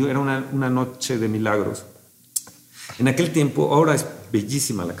una noche de milagros. En aquel tiempo, ahora es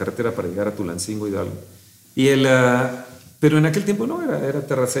bellísima la carretera para llegar a Tulancingo, Hidalgo. Pero en aquel tiempo no, era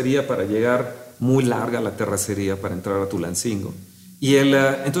terracería para llegar, muy larga la terracería para entrar a Tulancingo. Y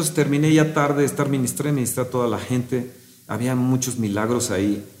entonces terminé ya tarde de estar ministré a toda la gente. Había muchos milagros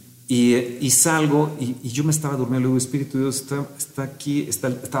ahí. Y salgo y yo me estaba durmiendo. Le digo, Espíritu de Dios está aquí.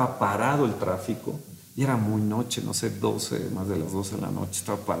 Estaba parado el tráfico. Y era muy noche, no sé, más de las 12 de la noche.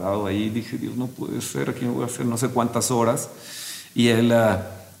 Estaba parado ahí. Dije, Dios, no puede ser. Aquí me voy a hacer no sé cuántas horas. Y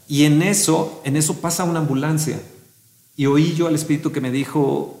en eso pasa una ambulancia. y oí yo al Espíritu que me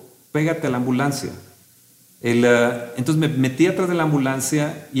dijo, pégate a la ambulancia. Entonces me metí atrás de la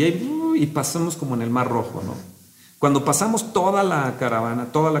ambulancia y pasamos como en el Mar Rojo, ¿no? Cuando pasamos toda la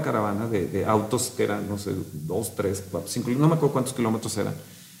caravana de autos, que eran, no sé, 2, 3, 4, 5, no me acuerdo cuántos kilómetros eran,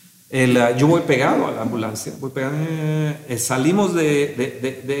 yo voy pegado a la ambulancia, salimos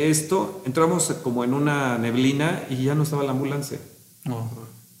de esto, entramos como en una neblina y ya no estaba la ambulancia.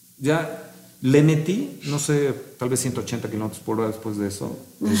 Ya le metí, no sé, tal vez 180 kilómetros por hora después de eso.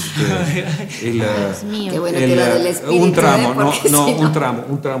 Dios mío. Qué bueno que era del espíritu. Un tramo, Porque no, si un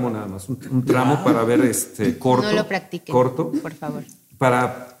tramo nada más. Un tramo para ver corto. No lo practiquen, corto, por favor.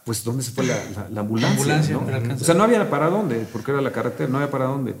 Para, pues, ¿dónde se fue la ambulancia? ¿No? O sea, no había para dónde, porque era la carretera, no había para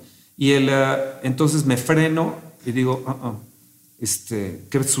dónde. Y entonces me freno y digo,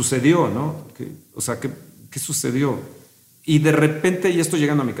 ¿qué sucedió, no? ¿Qué sucedió? Y de repente ya estoy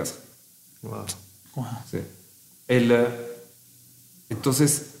llegando a mi casa. Wow. Sí.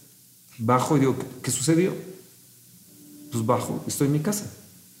 Entonces bajo y digo, ¿qué sucedió? Pues bajo, estoy en mi casa.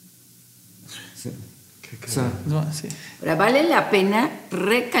 Sí. O sea, Sí. Ahora, vale la pena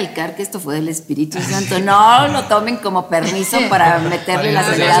recalcar que esto fue del Espíritu Santo. No lo tomen como permiso para meterle el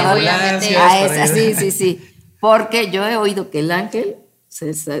acelerador a esa. Sí. Porque yo he oído que el ángel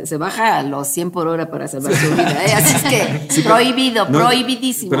se baja a los 100 por hora para salvar su vida. Así es que sí,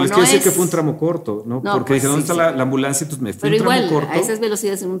 prohibidísimo. Pero les no quiero decir que fue un tramo corto, ¿no? Porque pues dije, ¿dónde sí, está la ambulancia? Entonces me fui Pero un tramo igual, corto. a esas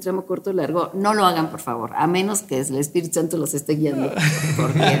velocidades en un tramo corto o largo, no lo hagan, por favor, a menos que el Espíritu Santo los esté guiando.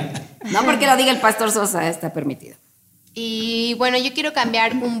 No porque lo diga el pastor Sosa, está permitido. Y bueno, yo quiero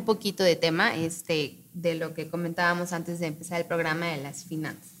cambiar un poquito de tema, de lo que comentábamos antes de empezar el programa de las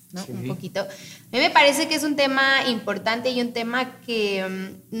finanzas, ¿no? Sí. Un poquito. A mí me parece que es un tema importante y un tema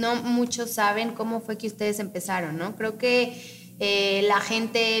que no muchos saben cómo fue que ustedes empezaron, ¿no? Creo que la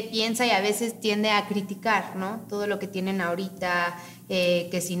gente piensa y a veces tiende a criticar, ¿no? Todo lo que tienen ahorita,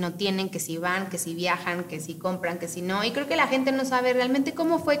 que si no tienen, que si van, que si viajan, que si compran, que si no. Y creo que la gente no sabe realmente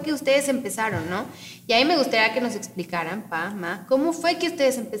cómo fue que ustedes empezaron, ¿no? Y ahí me gustaría que nos explicaran, Ma, cómo fue que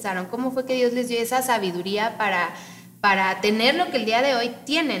ustedes empezaron, cómo fue que Dios les dio esa sabiduría para tener lo que el día de hoy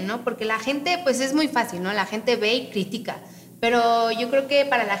tienen, ¿no? Porque la gente, pues es muy fácil, ¿no? La gente ve y critica, pero yo creo que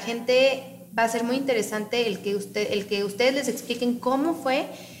para la gente va a ser muy interesante el que ustedes les expliquen cómo fue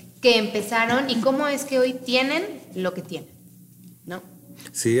que empezaron y cómo es que hoy tienen lo que tienen, ¿no?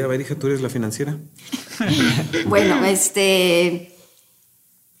 Sí, a ver, hija, tú eres la financiera. Bueno,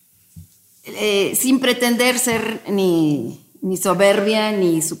 sin pretender ser ni soberbia,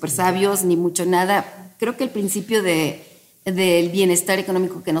 ni super sabios, ni mucho nada, creo que el principio del bienestar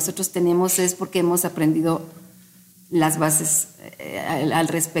económico que nosotros tenemos es porque hemos aprendido las bases al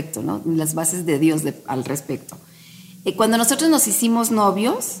respecto, ¿no? Las bases de Dios al respecto. Cuando nosotros nos hicimos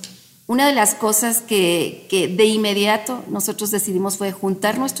novios, una de las cosas que de inmediato nosotros decidimos fue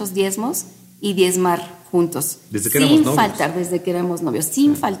juntar nuestros diezmos y diezmar juntos. Desde que éramos novios. Sin faltar, desde que éramos novios,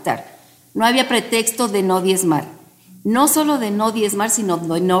 sin faltar. No había pretexto de no diezmar. No solo de no diezmar, sino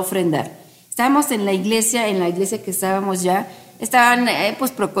de no ofrendar. Estábamos en la iglesia que estábamos ya, estaban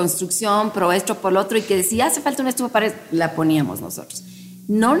pues pro construcción, pro esto, por lo otro, y que si hace falta una estufa para la poníamos nosotros.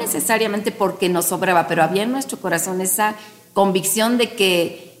 No necesariamente porque nos sobraba, pero había en nuestro corazón esa convicción de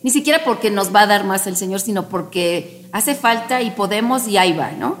que ni siquiera porque nos va a dar más el Señor, sino porque hace falta y podemos y ahí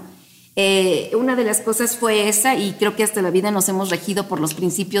va, ¿no? Una de las cosas fue esa, y creo que hasta la vida nos hemos regido por los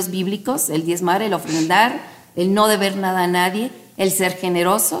principios bíblicos: el diezmar, el ofrendar, el no deber nada a nadie, el ser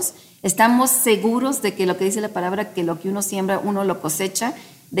generosos. Estamos seguros de que lo que dice la palabra, que lo que uno siembra, uno lo cosecha,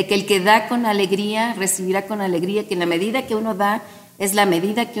 de que el que da con alegría, recibirá con alegría, que la medida que uno da es la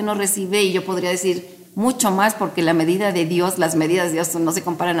medida que uno recibe, y yo podría decir mucho más, porque la medida de Dios, las medidas de Dios no se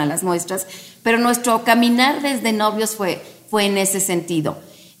comparan a las nuestras, pero nuestro caminar desde novios fue en ese sentido.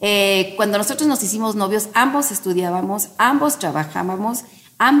 Cuando nosotros nos hicimos novios, ambos estudiábamos, ambos trabajábamos,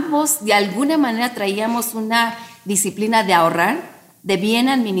 ambos de alguna manera traíamos una disciplina de ahorrar, de bien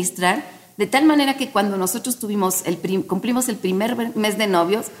administrar, de tal manera que cuando nosotros cumplimos el primer mes de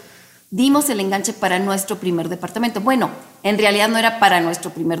novios, dimos el enganche para nuestro primer departamento. Bueno, en realidad no era para nuestro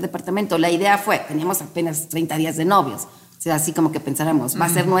primer departamento. La idea fue, teníamos apenas 30 días de novios, o sea, así como que pensáramos, va a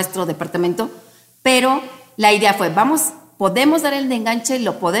ser nuestro departamento, pero la idea fue, podemos dar el enganche,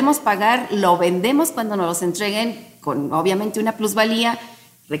 lo podemos pagar, lo vendemos cuando nos los entreguen con obviamente una plusvalía,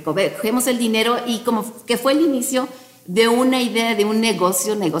 recogemos el dinero, y como que fue el inicio de una idea de un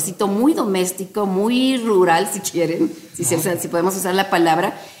negocito muy doméstico, muy rural, si quieren, si podemos usar la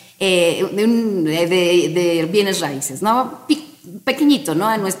palabra, de bienes raíces, ¿no? Pequeñito, ¿no?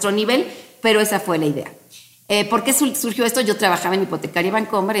 A nuestro nivel, pero esa fue la idea. ¿Por qué surgió esto? Yo trabajaba en hipotecaria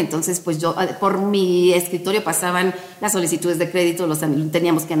Bancomer, entonces pues yo por mi escritorio pasaban las solicitudes de crédito,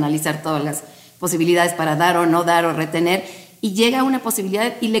 teníamos que analizar todas las posibilidades para dar o no dar o retener, y llega una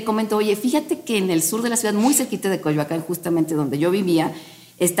posibilidad y le comento, oye, fíjate que en el sur de la ciudad, muy cerquita de Coyoacán, justamente donde yo vivía,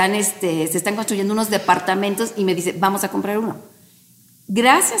 se están construyendo unos departamentos, y me dice, vamos a comprar uno.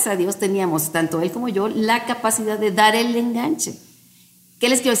 Gracias a Dios teníamos, tanto él como yo, la capacidad de dar el enganche. ¿Qué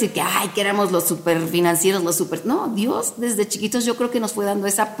les quiero decir? Que éramos los super financieros, los super... No, Dios desde chiquitos yo creo que nos fue dando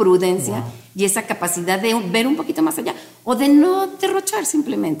esa prudencia y esa capacidad de ver un poquito más allá o de no derrochar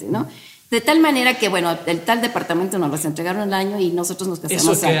simplemente, ¿no? De tal manera que, bueno, el tal departamento nos los entregaron al año y nosotros nos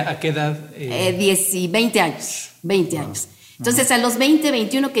casamos. ¿Eso a qué edad? 20 años. 20 años. Entonces, a los 20,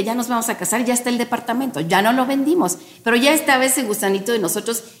 21 que ya nos vamos a casar, ya está el departamento, ya no lo vendimos, pero ya estaba ese gusanito de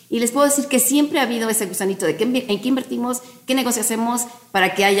nosotros, y les puedo decir que siempre ha habido ese gusanito de en qué invertimos, qué negocio hacemos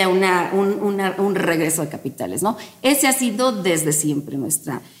para que haya un regreso de capitales, ¿no? Ese ha sido desde siempre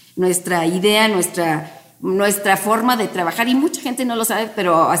nuestra idea, nuestra forma de trabajar, y mucha gente no lo sabe,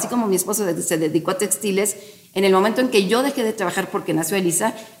 pero así como mi esposo se dedicó a textiles, en el momento en que yo dejé de trabajar porque nació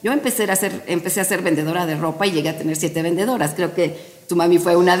Elisa, yo empecé a ser vendedora de ropa y llegué a tener 7 vendedoras. Creo que tu mami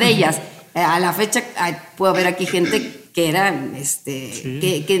fue una de ellas. A la fecha puedo ver aquí gente que era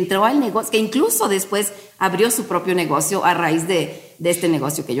que entró al negocio, que incluso después abrió su propio negocio a raíz de este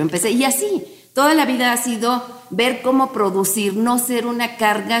negocio que yo empecé. Y así, toda la vida ha sido ver cómo producir, no ser una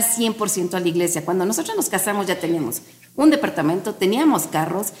carga 100% a la iglesia. Cuando nosotros nos casamos ya teníamos un departamento, teníamos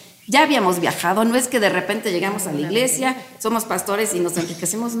carros, ya habíamos viajado, no es que de repente llegamos a la iglesia, somos pastores y nos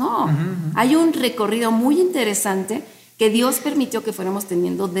enriquecemos, no. Hay un recorrido muy interesante que Dios permitió que fuéramos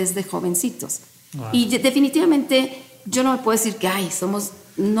teniendo desde jovencitos. Y definitivamente yo no me puedo decir que,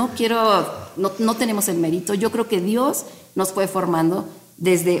 no tenemos el mérito. Yo creo que Dios nos fue formando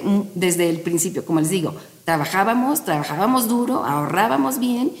desde el principio, como les digo, trabajábamos duro, ahorrábamos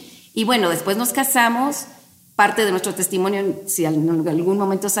bien, y bueno, después nos casamos. Parte de nuestro testimonio, si en algún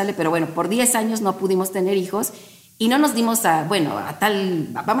momento sale, pero bueno, por 10 años no pudimos tener hijos y no nos dimos vamos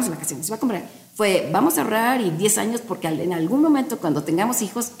a vacaciones, se va a comprar. Vamos a ahorrar y 10 años porque en algún momento cuando tengamos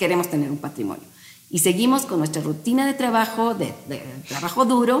hijos queremos tener un patrimonio. Y seguimos con nuestra rutina de trabajo, de trabajo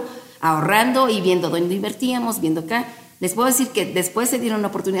duro, ahorrando y viendo dónde invertíamos, viendo acá. Les puedo decir que después se dieron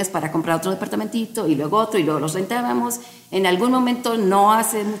oportunidades para comprar otro departamentito y luego otro, y luego los rentábamos. En algún momento, no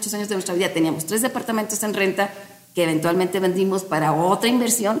hace muchos años de nuestra vida, teníamos 3 departamentos en renta que eventualmente vendimos para otra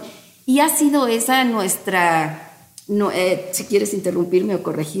inversión, y ha sido esa nuestra... si quieres interrumpirme o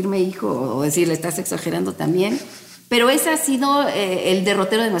corregirme, hijo, o decirle estás exagerando también, pero ese ha sido el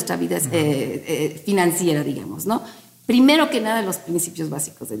derrotero de nuestra vida financiera, digamos, ¿no? Primero que nada, los principios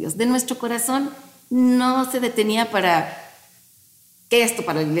básicos de Dios. De nuestro corazón no se detenía para que esto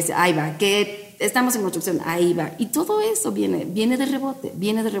para la iglesia, ahí va, que estamos en construcción, ahí va. Y todo eso viene de rebote.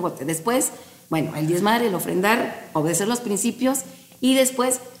 Después, bueno, el diezmar, el ofrendar, obedecer los principios, y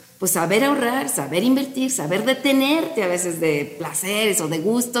después, pues saber ahorrar, saber invertir, saber detenerte a veces de placeres o de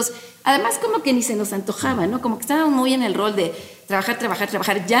gustos. Además, como que ni se nos antojaba, ¿no? Como que estábamos muy en el rol de trabajar.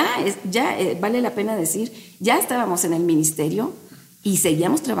 Ya vale la pena decir, ya estábamos en el ministerio y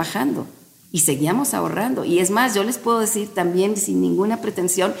seguíamos trabajando. Y seguíamos ahorrando. Y es más, yo les puedo decir también, sin ninguna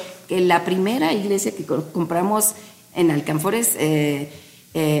pretensión, que la primera iglesia que compramos en Alcanfores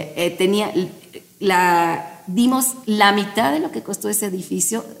dimos la mitad de lo que costó ese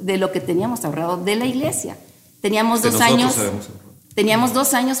edificio de lo que teníamos ahorrado de la iglesia. Teníamos 2 años. Teníamos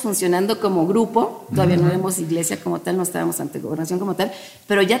 2 años funcionando como grupo, todavía no éramos iglesia como tal, no estábamos ante gobernación como tal,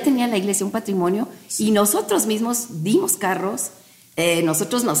 pero ya tenía la iglesia un patrimonio, y nosotros mismos dimos carros.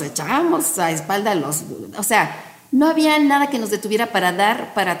 Nosotros nos echábamos a espalda o sea, no había nada que nos detuviera para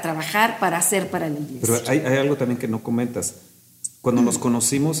dar, para trabajar, para hacer para la iglesia. Pero hay algo también que no comentas. Cuando nos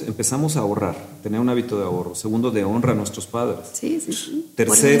conocimos, empezamos a ahorrar, tener un hábito de ahorro. Segundo, de honra a nuestros padres. Sí.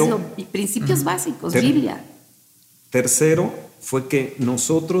 Tercero, principios básicos, Biblia. Tercero, fue que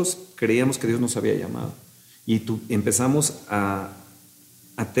nosotros creíamos que Dios nos había llamado, y empezamos a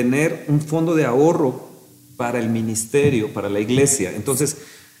tener un fondo de ahorro para el ministerio, para la iglesia. Entonces,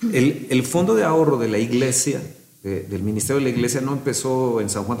 el fondo de ahorro de la iglesia, del ministerio de la iglesia, no empezó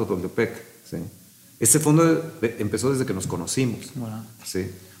en San Juan Totoltepec, ¿sí? Ese fondo empezó desde que nos conocimos, ¿sí?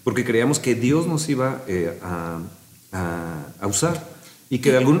 Porque creíamos que Dios nos iba a usar, y que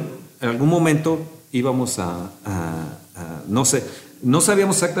en algún momento íbamos no sé, no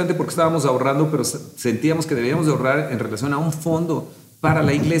sabíamos exactamente por qué estábamos ahorrando, pero sentíamos que debíamos de ahorrar en relación a un fondo para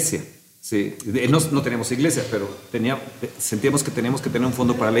la iglesia. Sí, no teníamos iglesia, pero sentíamos que teníamos que tener un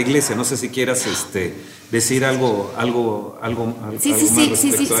fondo para la iglesia. No sé si quieras decir algo Sí, más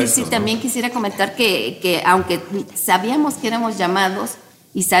respecto a eso, ¿no? También quisiera comentar que aunque sabíamos que éramos llamados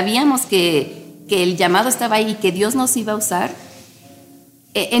y sabíamos que el llamado estaba ahí y que Dios nos iba a usar,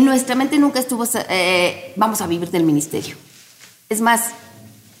 en nuestra mente nunca estuvo vamos a vivir del ministerio. Es más,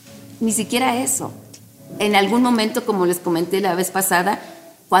 ni siquiera eso. En algún momento, como les comenté la vez pasada,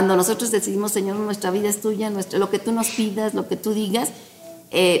 cuando nosotros decidimos, Señor, nuestra vida es tuya, lo que tú nos pidas, lo que tú digas,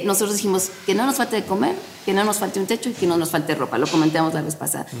 nosotros dijimos que no nos falte de comer, que no nos falte un techo y que no nos falte ropa. Lo comentamos la vez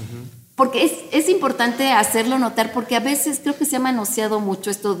pasada. Uh-huh. Porque es importante hacerlo notar, porque a veces creo que se ha manoseado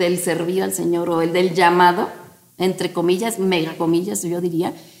mucho esto del servir al Señor o el del llamado, entre comillas, mega comillas, yo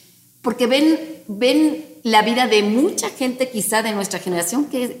diría, porque ven la vida de mucha gente quizá de nuestra generación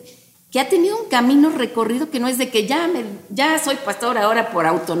que ha tenido un camino recorrido que no es de que ya soy pastor ahora por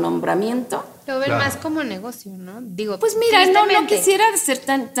autonombramiento. Lo ven más como negocio, ¿no? Digo, pues mira, no quisiera ser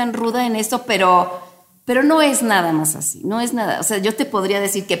tan ruda en esto, pero no es nada más así, no es nada. O sea, yo te podría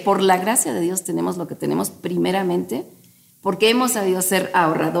decir que por la gracia de Dios tenemos lo que tenemos primeramente, porque hemos sabido ser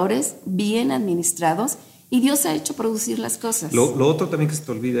ahorradores, bien administrados, y Dios ha hecho producir las cosas. Lo otro también que se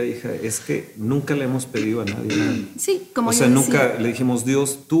te olvida, hija, es que nunca le hemos pedido a nadie nada. Sí, como o yo sea, decía. Nunca le dijimos,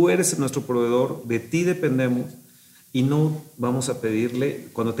 Dios, tú eres nuestro proveedor, de ti dependemos y no vamos a pedirle.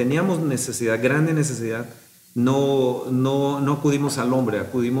 Cuando teníamos necesidad, grande necesidad, no acudimos al hombre,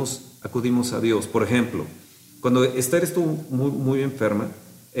 acudimos a Dios. Por ejemplo, cuando Esther estuvo muy, muy enferma,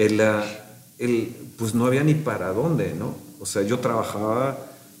 pues no había ni para dónde, ¿no? O sea, yo trabajaba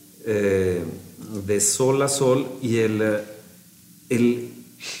de sol a sol y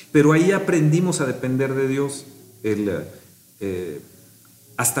pero ahí aprendimos a depender de Dios. Yo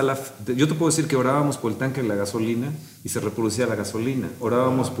te puedo decir que orábamos por el tanque de la gasolina y se reproducía la gasolina.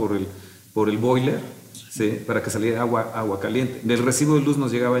 Orábamos por el boiler, ¿sí? Para que saliera agua caliente. El recibo de luz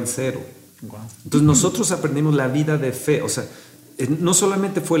nos llegaba en 0. Entonces nosotros aprendimos la vida de fe. O sea, no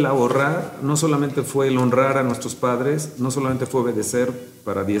solamente fue el ahorrar, no solamente fue el honrar a nuestros padres, no solamente fue obedecer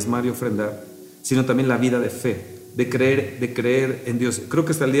para diezmar y ofrendar, sino también la vida de fe, de creer en Dios. Creo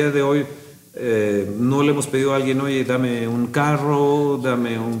que hasta el día de hoy no le hemos pedido a alguien, oye, dame un carro,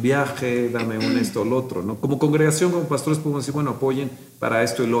 dame un viaje, dame un esto o lo otro, ¿no? Como congregación, como pastores podemos decir, bueno, apoyen para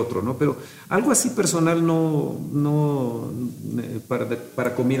esto y lo otro, ¿no? Pero algo así personal no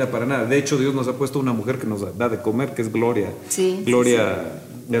para comida, para nada. De hecho, Dios nos ha puesto una mujer que nos da de comer, que es Gloria. Sí, Gloria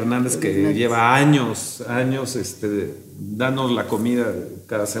Hernández, que lleva años danos la comida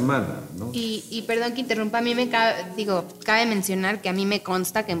cada semana, ¿no? Y perdón que interrumpa, a mí cabe mencionar que a mí me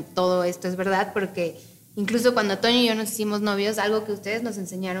consta que todo esto es verdad, porque incluso cuando Toño y yo nos hicimos novios, algo que ustedes nos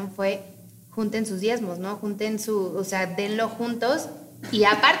enseñaron fue junten sus diezmos, ¿no? Denlo juntos. Y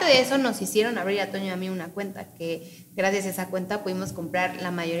aparte de eso, nos hicieron abrir a Toño y a mí una cuenta, que gracias a esa cuenta pudimos comprar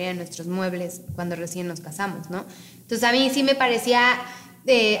la mayoría de nuestros muebles cuando recién nos casamos, ¿no? Entonces a mí sí me parecía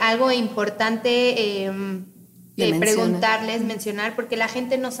algo importante mencionar, porque la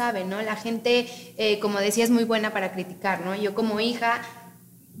gente no sabe, ¿no? La gente, como decía, es muy buena para criticar, ¿no? Yo como hija,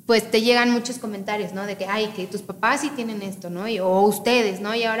 pues te llegan muchos comentarios, ¿no? De que, que tus papás sí tienen esto, ¿no? O ustedes,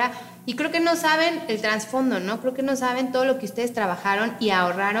 ¿no? Y creo que no saben el trasfondo, ¿no? Creo que no saben todo lo que ustedes trabajaron y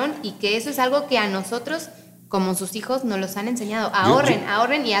ahorraron, y que eso es algo que a nosotros, como sus hijos, nos los han enseñado.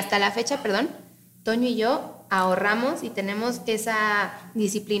 Ahorren, y hasta la fecha, Toño y yo ahorramos y tenemos esa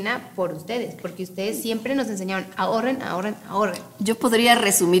disciplina por ustedes, porque ustedes siempre nos enseñaron ahorren. Yo podría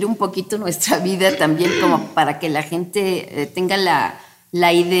resumir un poquito nuestra vida también, como para que la gente tenga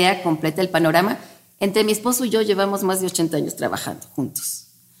la idea completa, el panorama. Entre mi esposo y yo llevamos más de 80 años trabajando juntos.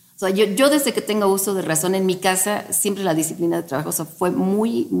 O sea, yo desde que tengo uso de razón en mi casa, siempre la disciplina de trabajo fue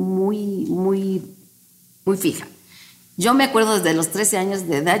muy, muy, muy, muy fija. Yo me acuerdo desde los 13 años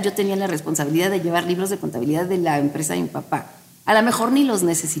de edad, yo tenía la responsabilidad de llevar libros de contabilidad de la empresa de mi papá. A lo mejor ni los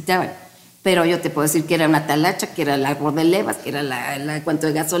necesitaban, pero yo te puedo decir que era una talacha, que era la rodelevas, que era cuánto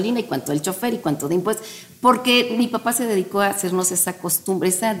de gasolina y cuánto del chofer y cuánto de impuestos, porque mi papá se dedicó a hacernos esa costumbre,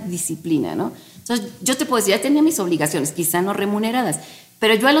 esa disciplina, ¿no? Entonces yo te puedo decir, ya tenía mis obligaciones, quizá no remuneradas,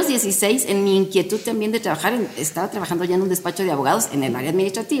 pero yo a los 16, en mi inquietud también de trabajar, estaba trabajando ya en un despacho de abogados en el área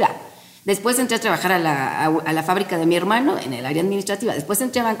administrativa. Después entré a trabajar a la fábrica de mi hermano en el área administrativa. Después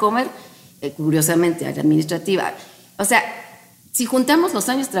entré a Vancomer, curiosamente, área administrativa. O sea, Si juntamos los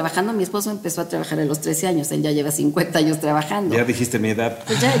años trabajando, mi esposo empezó a trabajar a los 13 años, él ya lleva 50 años trabajando. Ya dijiste mi edad.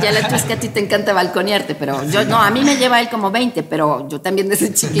 Pues ya la tuya es que a ti te encanta balconearte, pero yo no, a mí me lleva él como 20, pero yo también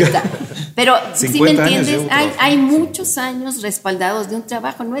desde chiquita. Pero si me entiendes, hay muchos años respaldados de un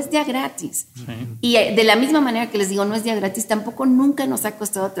trabajo, no es día gratis. Sí. Y de la misma manera que les digo, no es día gratis, tampoco nunca nos ha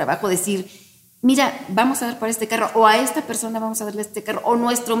costado trabajo decir, mira, vamos a dar para este carro, o a esta persona vamos a darle este carro, o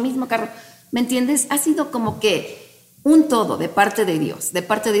nuestro mismo carro. ¿Me entiendes? Ha sido como que un todo de parte de Dios,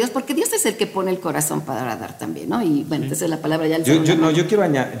 porque Dios es el que pone el corazón para dar también, ¿no? Y bueno, esa es la palabra ya. Yo quiero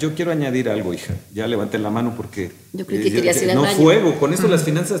añadir algo, hija. Ya levanté la mano porque yo creí que querías ir al baño. No, fuego, con esto las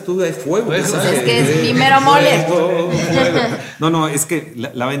finanzas tú hay fuego. Pues es que es mi mero mole. No, es que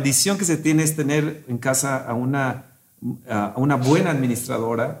la bendición que se tiene es tener en casa a una buena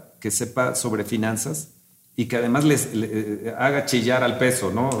administradora que sepa sobre finanzas y que además le haga chillar al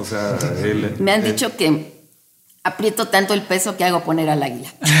peso, ¿no? O sea, me han dicho que aprieto tanto el peso que hago poner al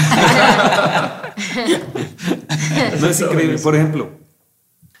águila. No, es increíble. Por ejemplo,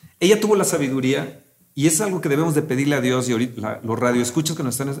 ella tuvo la sabiduría y es algo que debemos de pedirle a Dios y ahorita los radioescuchas que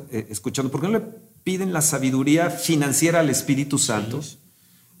nos están escuchando, ¿por qué no le piden la sabiduría financiera al Espíritu Santo? Sí.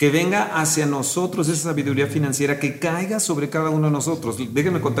 Que venga hacia nosotros esa sabiduría financiera, que caiga sobre cada uno de nosotros.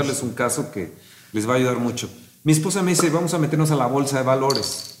 Déjenme contarles un caso que les va a ayudar mucho. Mi esposa me dice, vamos a meternos a la bolsa de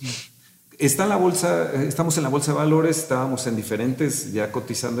valores. Estamos en la bolsa de valores, estábamos ya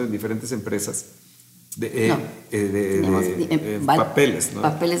cotizando en diferentes empresas papeles, ¿no?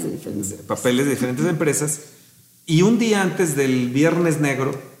 Papeles de diferentes empresas. Y un día antes del Viernes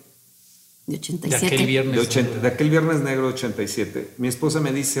Negro, de 87. De aquel Viernes Negro de 87, mi esposa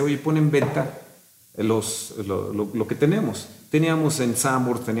me dice, oye, pon en venta lo que tenemos. Teníamos en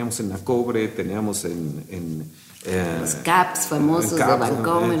Sanborns, teníamos en Nacobre, teníamos en los caps famosos de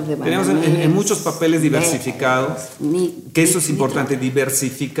Vancomer, de teníamos en muchos papeles diversificados, que eso es importante,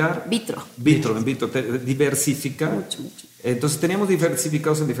 diversificar. Vitro, diversificar. Mucho. Entonces teníamos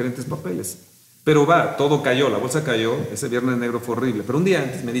diversificados en diferentes papeles. Pero todo cayó, la bolsa cayó, ese Viernes Negro fue horrible. Pero un día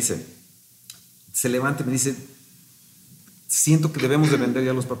antes me dice, se levanta y me dice, siento que debemos de vender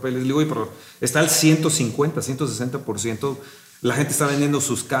ya los papeles. Le digo, oye, pero está al 150, 160%. La gente está vendiendo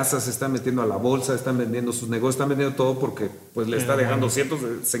sus casas, se está metiendo a la bolsa, están vendiendo sus negocios, están vendiendo todo porque pues le está dejando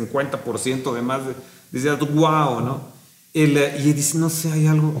 150% de más. Dice, wow, ¿no? Y dice, no sé, hay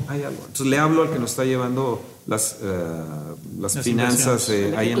algo. Entonces le hablo al que nos está llevando las finanzas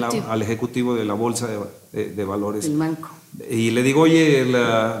ahí al ejecutivo de la bolsa de valores. El banco. Y le digo, oye,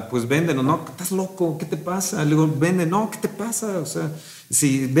 pues véndenos. No, estás loco, ¿qué te pasa? Le digo, vende, no, ¿qué te pasa? O sea,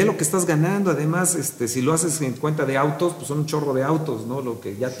 si ve lo que estás ganando, además, si lo haces en cuenta de autos, pues son un chorro de autos, ¿no? Lo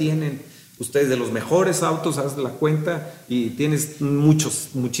que ya tienen ustedes de los mejores autos, haz la cuenta y tienes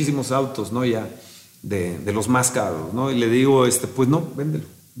muchísimos autos, ¿no? Ya de los más caros, ¿no? Y le digo, pues no,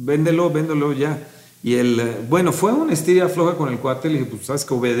 véndelo ya. Y bueno, fue una estira floja con el cuate. Le dije, pues sabes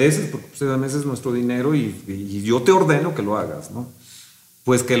que obedeces porque pues, ese es nuestro dinero y yo te ordeno que lo hagas, ¿no?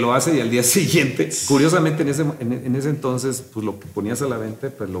 Pues que lo hace y al día siguiente, curiosamente en ese entonces, pues lo que ponías a la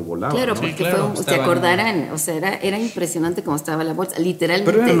venta, pues lo volaba. Claro, ¿no? porque se acordarán, o sea, era impresionante cómo estaba la bolsa,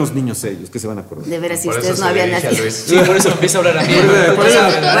 literalmente. Pero eran los niños ellos, que se van a acordar. De veras, si ustedes no habían nacido. Sí, por eso empieza a hablar a mí.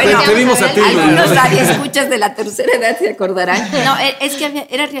 Te vimos a ti. Algunos radioescuchas de la tercera edad se acordarán. No, es que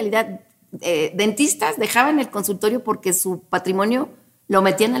era realidad. Dentistas dejaban el consultorio porque su patrimonio lo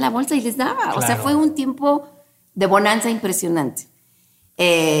metían a la bolsa y les daba. Claro. O sea, fue un tiempo de bonanza impresionante.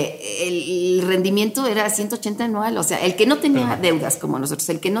 El rendimiento era 180 anual, o sea, el que no tenía deudas como nosotros,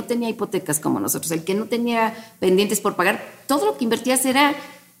 el que no tenía hipotecas como nosotros, el que no tenía pendientes por pagar, todo lo que invertías era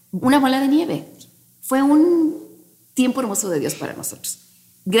una bola de nieve. Fue un tiempo hermoso de Dios para nosotros.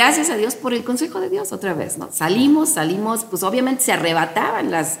 Gracias a Dios por el consejo de Dios otra vez, ¿no? Salimos, pues obviamente se arrebataban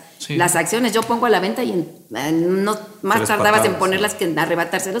las acciones. Yo pongo a la venta y no más tardabas en ponerlas que en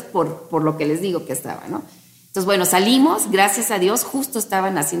arrebatárselas por lo que les digo que estaba, ¿no? Entonces, bueno, salimos, gracias a Dios, justo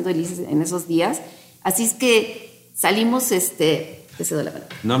estaban haciendo el ICE en esos días, así es que salimos, te cedo la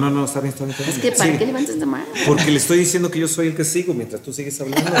palabra. No, está bien. Es que, ¿para qué levantas la mano? Porque le estoy diciendo que yo soy el que sigo mientras tú sigues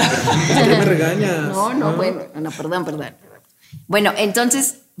hablando. ¿Por qué me regañas? No, perdón. Bueno,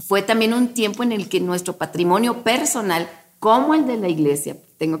 entonces fue también un tiempo en el que nuestro patrimonio personal, como el de la iglesia,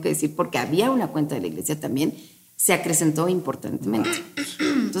 tengo que decir, porque había una cuenta de la iglesia también, se acrecentó importantemente.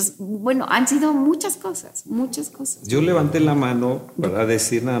 Entonces, bueno, han sido muchas cosas. Yo levanté la mano para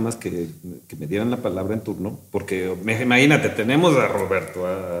decir nada más que me dieran la palabra en turno, porque imagínate, tenemos a Roberto,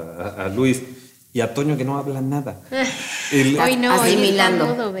 a Luis y a Toño que no hablan nada. Hoy no,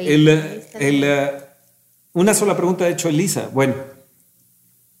 asimilando. Una sola pregunta ha hecho Elisa. Bueno,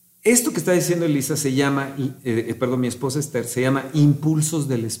 Esto que está diciendo Elisa se llama, mi esposa Esther, se llama impulsos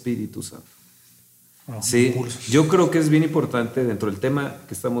del Espíritu Santo. Sí, impulsos. Yo creo que es bien importante dentro del tema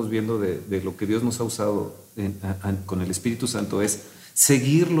que estamos viendo de lo que Dios nos ha usado con el Espíritu Santo, es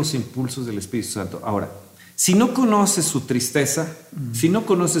seguir los impulsos del Espíritu Santo. Ahora, si no conoces su tristeza, si no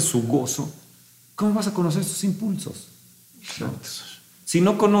conoces su gozo, ¿cómo vas a conocer sus impulsos? ¿No? Si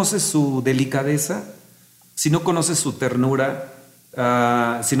no conoces su delicadeza, si no conoces su ternura,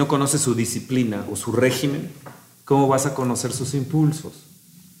 si no conoces su disciplina o su régimen, ¿cómo vas a conocer sus impulsos?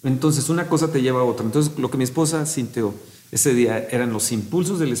 Entonces una cosa te lleva a otra. Entonces lo que mi esposa sintió ese día eran los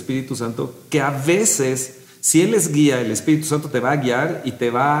impulsos del Espíritu Santo, que a veces, si Él es guía, el Espíritu Santo te va a guiar y te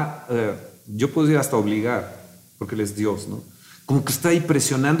va, yo puedo decir hasta obligar, porque Él es Dios, ¿no? Como que está ahí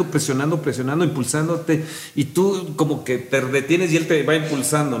presionando, impulsándote, y tú como que te detienes y Él te va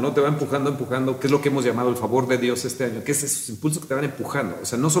impulsando, ¿no? Te va empujando, que es lo que hemos llamado el favor de Dios este año, que es esos impulsos que te van empujando. O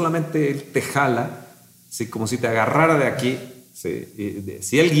sea, no solamente Él te jala, ¿sí? Como si te agarrara de aquí, ¿sí?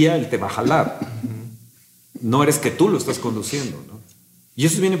 Si Él guía, Él te va a jalar. No eres que tú lo estás conduciendo, ¿no? Y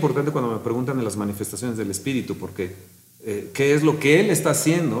eso es bien importante cuando me preguntan de las manifestaciones del Espíritu, porque ¿qué es lo que Él está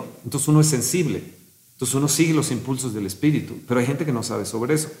haciendo? Entonces uno es sensible. Entonces uno sigue los impulsos del Espíritu, pero hay gente que no sabe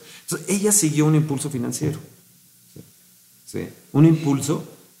sobre eso. Entonces ella siguió un impulso financiero, ¿sí? Un impulso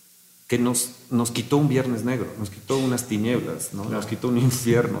que nos quitó un viernes negro, nos quitó unas tinieblas, ¿no? Nos quitó un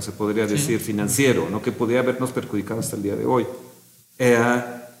infierno, se podría decir, financiero, ¿no? Que podría habernos perjudicado hasta el día de hoy.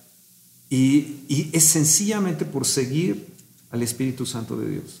 Y es sencillamente por seguir al Espíritu Santo de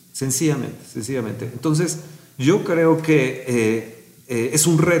Dios, sencillamente. Entonces yo creo que es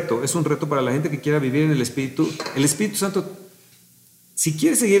un reto para la gente que quiera vivir en el Espíritu. El Espíritu Santo, si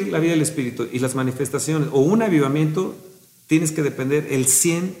quieres seguir la vida del Espíritu y las manifestaciones o un avivamiento, tienes que depender el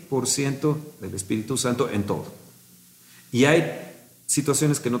 100% del Espíritu Santo en todo. Y hay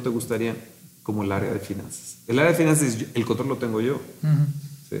situaciones que no te gustarían, como el área de finanzas. El área de finanzas, el control lo tengo yo.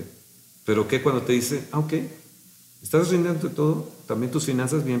 ¿Sí? Pero ¿qué cuando te dice, ok, estás rindiendo todo, también tus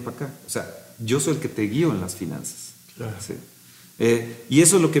finanzas vienen para acá? O sea, yo soy el que te guío en las finanzas. Claro. ¿Sí? Y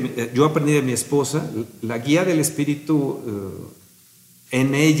eso es lo que yo aprendí de mi esposa. La guía del Espíritu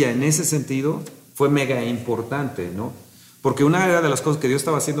en ella, en ese sentido, fue mega importante, ¿no? Porque una de las cosas que Dios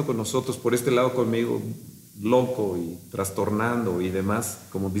estaba haciendo con nosotros, por este lado conmigo, loco y trastornando y demás,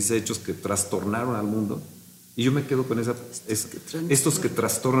 como dice Hechos, que trastornaron al mundo, y yo me quedo con estos que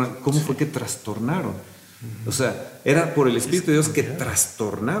trastornan. ¿Cómo fue que trastornaron? O sea, era por el Espíritu de Dios que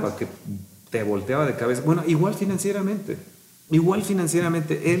trastornaba, que te volteaba de cabeza. Bueno, igual financieramente,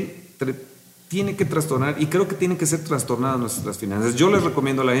 Él tiene que trastornar, y creo que tienen que ser trastornadas nuestras finanzas. Yo les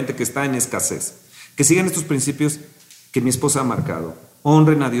recomiendo a la gente que está en escasez que sigan estos principios que mi esposa ha marcado.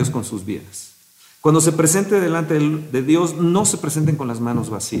 Honren a Dios con sus bienes. Cuando se presente delante de Dios, no se presenten con las manos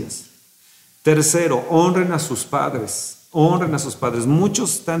vacías. Tercero, honren a sus padres.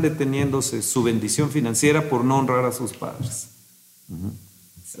 Muchos están deteniéndose su bendición financiera por no honrar a sus padres.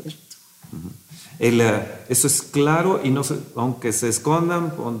 Eso es claro, y aunque se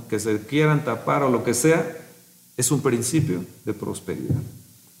escondan, aunque se quieran tapar o lo que sea, es un principio de prosperidad.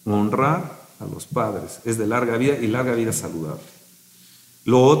 Honrar a los padres es de larga vida, y larga vida saludable.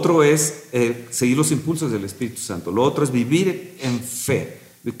 Lo otro es seguir los impulsos del Espíritu Santo. Lo otro es vivir en fe,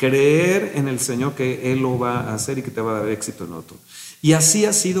 creer en el Señor que Él lo va a hacer y que te va a dar éxito en otro. Y así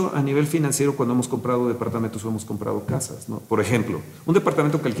ha sido a nivel financiero cuando hemos comprado departamentos o hemos comprado casas, ¿no? Por ejemplo, un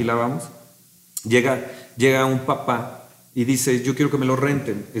departamento que alquilábamos, llega un papá y dice, yo quiero que me lo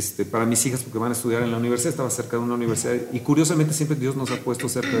renten para mis hijas porque van a estudiar en la universidad. Estaba cerca de una universidad, y curiosamente siempre Dios nos ha puesto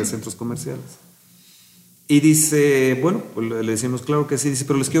cerca de centros comerciales. Y dice, bueno, pues le decimos, claro que sí. Dice,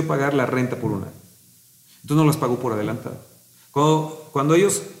 pero les quiero pagar la renta por un año. Entonces no las pagó por adelantado. Cuando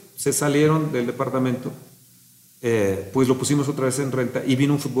ellos se salieron del departamento, pues lo pusimos otra vez en renta, y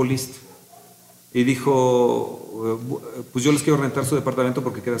vino un futbolista y dijo, pues yo les quiero rentar su departamento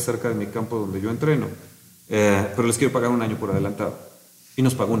porque queda cerca de mi campo donde yo entreno, pero les quiero pagar un año por adelantado. Y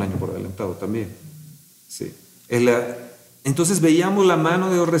nos pagó un año por adelantado también. Sí. Entonces veíamos la mano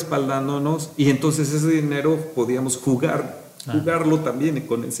de Dios respaldándonos, y entonces ese dinero podíamos jugarlo también, y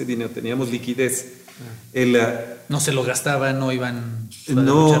con ese dinero teníamos liquidez. No se lo gastaban, no iban...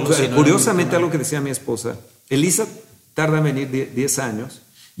 No, curiosamente algo que decía mi esposa, Elisa tarda en venir 10 años,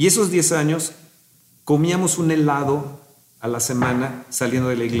 y esos 10 años comíamos un helado a la semana saliendo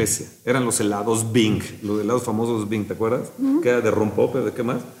de la iglesia. Eran los helados Bing, los helados famosos Bing, ¿te acuerdas? Que era de rompope, ¿de qué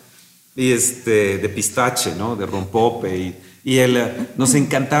más? Y de pistache, ¿no? De rompope, y nos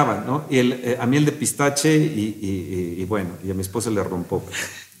encantaba, ¿no? Y a mí el de pistache, y bueno, y a mi esposa el de rompope.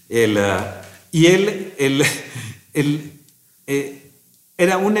 Él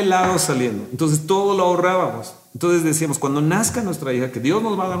era un helado saliendo. Entonces todo lo ahorrábamos. Entonces decíamos, cuando nazca nuestra hija, que Dios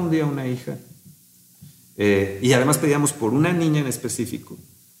nos va a dar un día una hija, y además pedíamos por una niña en específico,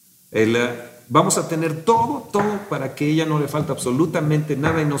 vamos a tener todo para que ella no le falte absolutamente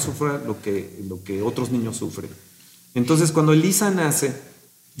nada y no sufra lo que otros niños sufren. Entonces cuando Elisa nace,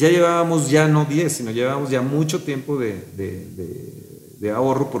 ya llevábamos ya no 10, sino llevábamos ya mucho tiempo de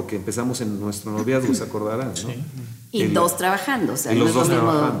ahorro, porque empezamos en nuestro noviazgo, ¿se acordarán? ¿No? Sí. Y dos trabajando, o sea, no es lo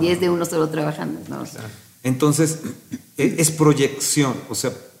mismo 10 de uno solo trabajando, ¿no? Claro. Entonces, es proyección, o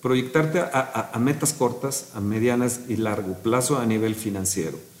sea, proyectarte a metas cortas, a medianas y largo plazo a nivel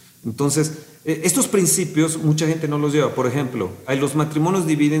financiero. Entonces, estos principios mucha gente no los lleva. Por ejemplo, los matrimonios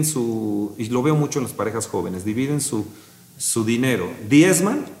dividen y lo veo mucho en las parejas jóvenes, dividen su dinero,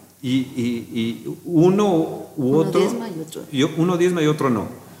 diezman y uno u otro. Uno diezma y otro no.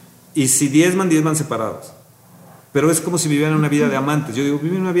 Y si diezman separados. Pero es como si vivieran una vida de amantes. Yo digo,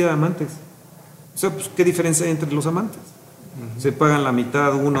 viven una vida de amantes. O sea, pues, ¿qué diferencia hay entre los amantes? Se pagan la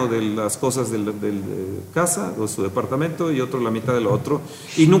mitad uno de las cosas de casa o su departamento y otro la mitad de lo otro.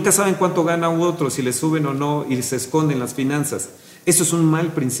 Y nunca saben cuánto gana otro, si le suben o no, y se esconden las finanzas. Eso es un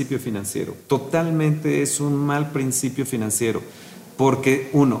mal principio financiero. Totalmente es un mal principio financiero. Porque,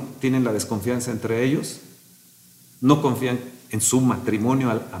 uno, tienen la desconfianza entre ellos, no confían en su matrimonio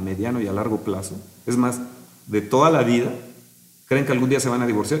a mediano y a largo plazo. Es más, de toda la vida, creen que algún día se van a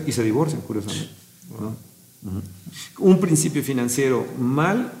divorciar y se divorcian, curiosamente, ¿no? Uh-huh. Un principio financiero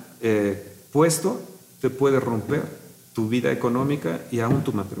mal puesto te puede romper tu vida económica y aún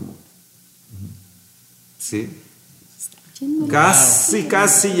tu matrimonio. Uh-huh. ¿Sí?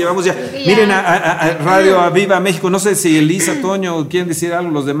 Casi llevamos ya. Miren a Radio Aviva México, no sé si Elisa, Toño quieren decir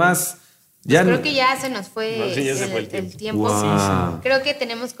algo, los demás. Pues creo que ya se nos fue, el tiempo. Wow. Sí. Creo que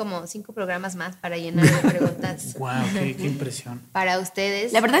tenemos como 5 programas más para llenar de preguntas. Wow, qué impresión. Para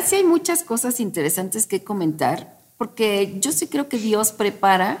ustedes. La verdad sí hay muchas cosas interesantes que comentar, porque yo sí creo que Dios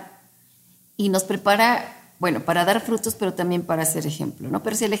prepara y nos prepara, bueno, para dar frutos, pero también para ser ejemplo, ¿no?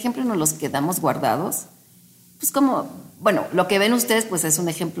 Pero si el ejemplo nos los quedamos guardados, pues como, bueno, lo que ven ustedes pues es un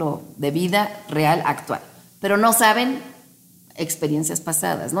ejemplo de vida real, actual, pero no saben experiencias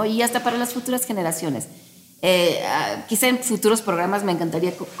pasadas, ¿no? Y hasta para las futuras generaciones. Quizá en futuros programas me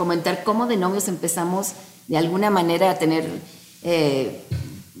encantaría comentar cómo de novios empezamos de alguna manera a tener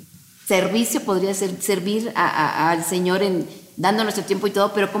servicio, podría ser servir al Señor dando nuestro tiempo y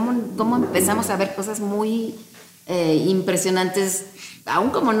todo, pero cómo empezamos a ver cosas muy impresionantes,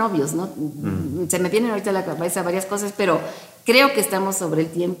 aún como novios, ¿no? Se me vienen ahorita a la cabeza varias cosas, pero creo que estamos sobre el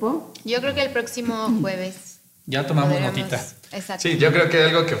tiempo. Yo creo que el próximo jueves ya tomamos notita. Exacto. Sí, yo creo que hay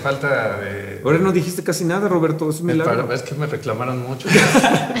algo que falta de... Ahora no dijiste casi nada, Roberto, es un milagro. Es que me reclamaron mucho.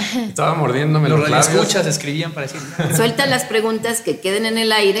 Estaba mordiéndome los labios. Los escuchas escribían para decir... Suelta las preguntas que queden en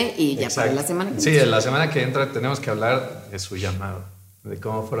el aire y ya. Exacto. Para la semana que viene. Sí, la semana que entra tenemos que hablar de su llamado, de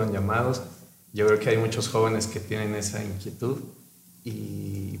cómo fueron llamados. Yo creo que hay muchos jóvenes que tienen esa inquietud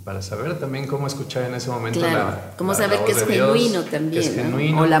y para saber también cómo escuchar en ese momento cómo saber que es genuino también, que es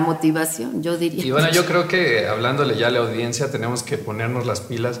genuino. ¿no? O la motivación, yo diría. Y bueno, yo creo que hablándole ya a la audiencia tenemos que ponernos las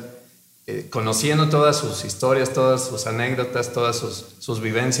pilas, conociendo todas sus historias, todas sus anécdotas, todas sus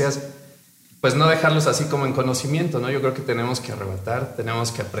vivencias, pues no dejarlos así como en conocimiento, ¿no? Yo creo que tenemos que arrebatar,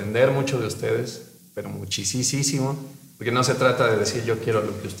 tenemos que aprender mucho de ustedes, pero muchísimo, porque no se trata de decir yo quiero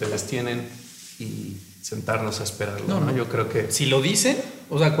lo que ustedes tienen y sentarnos a esperarlo, ¿no? Yo creo que... Si lo dicen,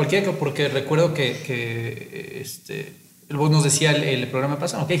 o sea, cualquiera, porque recuerdo que el vos nos decía el programa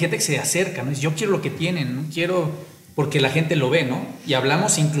pasado, que hay gente que se acerca, ¿no? Dice, yo quiero lo que tienen, no quiero... Porque la gente lo ve, ¿no? Y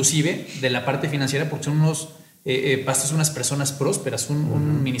hablamos inclusive de la parte financiera porque son unos pastores, unas personas prósperas,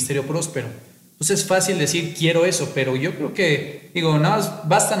 un ministerio próspero. Entonces es fácil decir, quiero eso, pero yo creo que, digo, nada más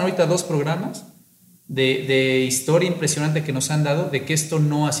bastan ahorita 2 programas de historia impresionante que nos han dado, de que esto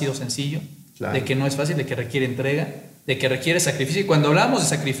no ha sido sencillo, claro, de que no es fácil, de que requiere entrega, de que requiere sacrificio. Y cuando hablamos de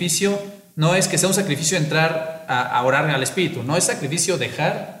sacrificio, no es que sea un sacrificio entrar a orar al Espíritu, no es sacrificio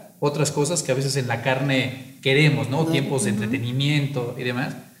dejar otras cosas que a veces en la carne queremos, ¿no? Tiempos de entretenimiento y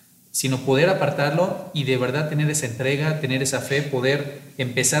demás, sino poder apartarlo y de verdad tener esa entrega, tener esa fe, poder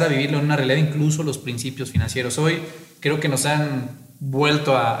empezar a vivirlo en una realidad, incluso los principios financieros. Hoy creo que nos han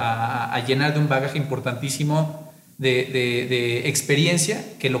vuelto a llenar de un bagaje importantísimo de experiencia,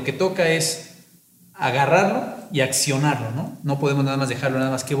 que lo que toca es agarrarlo y accionarlo, ¿no? No podemos nada más dejarlo, nada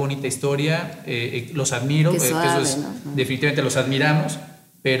más qué bonita historia, los admiro, suave, eso es, ¿no? Definitivamente los admiramos,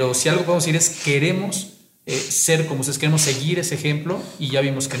 pero si algo podemos decir es queremos ser como ustedes, queremos seguir ese ejemplo y ya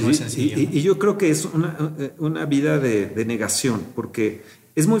vimos que no es sencillo. Y yo creo que es una vida de negación, porque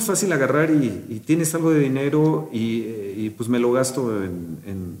es muy fácil agarrar y tienes algo de dinero y pues me lo gasto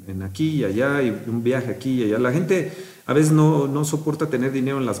en aquí y allá, y un viaje aquí y allá. La gente a veces no soporta tener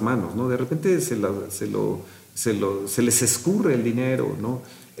dinero en las manos, ¿no? De repente se les escurre el dinero, ¿no?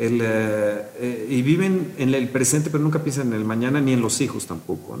 Y viven en el presente, pero nunca piensan en el mañana, ni en los hijos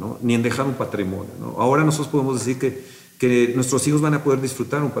tampoco, ¿no? Ni en dejar un patrimonio, ¿no? Ahora nosotros podemos decir que nuestros hijos van a poder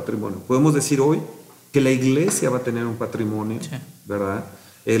disfrutar un patrimonio. Podemos decir hoy que la iglesia va a tener un patrimonio, sí, ¿verdad?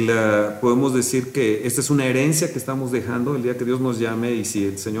 Podemos decir que esta es una herencia que estamos dejando el día que Dios nos llame, y si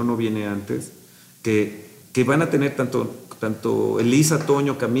el Señor no viene antes, que van a tener tanto Elisa,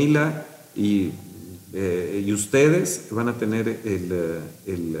 Toño, Camila y ustedes van a tener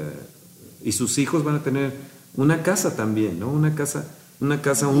y sus hijos van a tener una casa también, ¿no? Una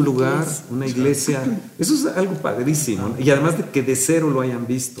casa, un lugar, una iglesia. Eso es algo padrísimo, ¿no? Y además de que de cero lo hayan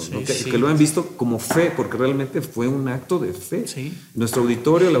visto, ¿no? Que lo hayan visto como fe, porque realmente fue un acto de fe. Sí. Nuestro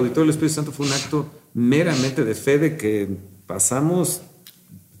auditorio, el auditorio del Espíritu Santo, fue un acto meramente de fe, de que pasamos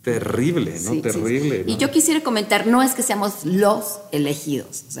terrible, ¿no? Sí, terrible. Sí. ¿No? Y yo quisiera comentar, no es que seamos los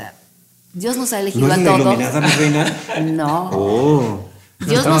elegidos, o sea, Dios nos ha elegido ¿No es a la todos. Iluminada, mi reina? No. Oh.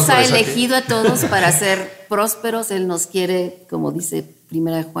 Dios nos ha elegido a todos para ser prósperos. Él nos quiere, como dice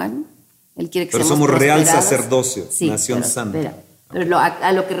Primera de Juan, Él quiere que pero seamos somos real prosperados. sacerdocio, Sí, nación santa. Pero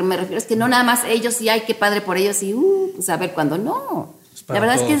a lo que me refiero es que no nada más ellos y ay, qué padre por ellos y pues a ver cuándo. No. La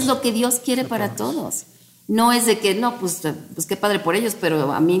verdad es que es lo que Dios quiere para todos. No es de que, no, pues qué padre por ellos,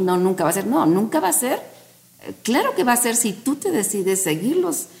 pero a mí no, nunca va a ser. No, nunca va a ser. Claro que va a ser si tú te decides seguir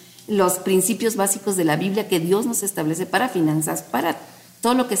los principios básicos de la Biblia que Dios nos establece para finanzas, para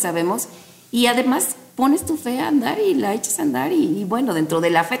todo lo que sabemos, y además pones tu fe a andar y la echas a andar, y bueno, dentro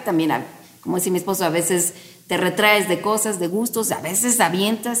de la fe también, como dice mi esposo, a veces te retraes de cosas, de gustos, a veces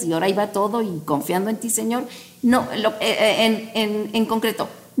avientas y ahora ahí va todo y confiando en ti, Señor. No, en concreto,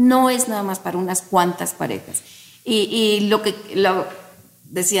 no es nada más para unas cuantas parejas. Y lo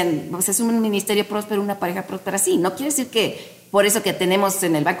decían, pues es un ministerio próspero, una pareja próspera, sí, no quiere decir que por eso que tenemos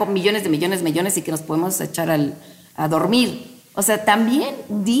en el banco millones de millones y que nos podemos echar a dormir. O sea, también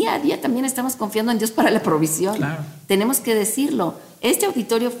día a día también estamos confiando en Dios para la provisión. Claro. Tenemos que decirlo. Este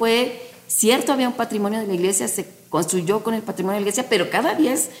auditorio fue cierto, había un patrimonio de la iglesia, se construyó con el patrimonio de la iglesia, pero cada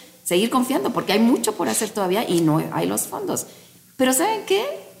día es seguir confiando porque hay mucho por hacer todavía y no hay los fondos. Pero ¿saben qué?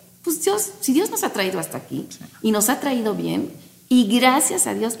 Pues si Dios nos ha traído hasta aquí y nos ha traído bien, y gracias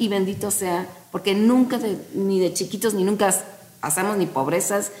a Dios y bendito sea, porque nunca ni de chiquitos ni nunca pasamos ni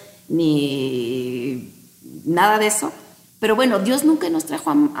pobrezas ni nada de eso. Pero bueno, Dios nunca nos trajo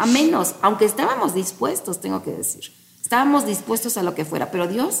a menos, aunque estábamos dispuestos, tengo que decir. Estábamos dispuestos a lo que fuera, pero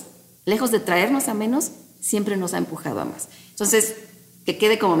Dios, lejos de traernos a menos, siempre nos ha empujado a más. Entonces, que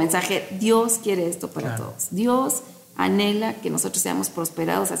quede como mensaje, Dios quiere esto para todos. Dios anhela que nosotros seamos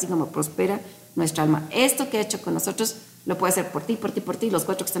prosperados, así como prospera nuestra alma. Esto que ha hecho con nosotros lo puede hacer por ti, los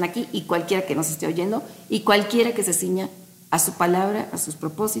 4 que están aquí, y cualquiera que nos esté oyendo, y cualquiera que se ciña a su palabra, a sus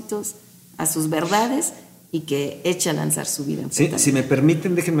propósitos, a sus verdades, y que eche a lanzar su vida. Sí, si me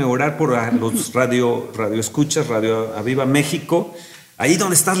permiten, déjenme orar por los radio escuchas, Radio Aviva México. Ahí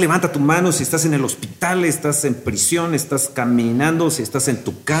donde estás, levanta tu mano. Si estás en el hospital, estás en prisión, estás caminando, si estás en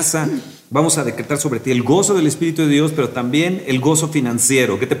tu casa, vamos a decretar sobre ti el gozo del Espíritu de Dios, pero también el gozo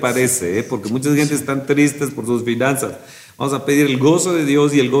financiero. ¿Qué te parece? Porque mucha gente están tristes por sus finanzas. Vamos a pedir el gozo de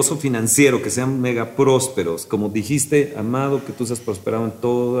Dios y el gozo financiero, que sean mega prósperos. Como dijiste, amado, que tú seas prosperado en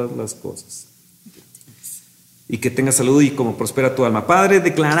todas las cosas. Y que tengas salud y como prospera tu alma. Padre,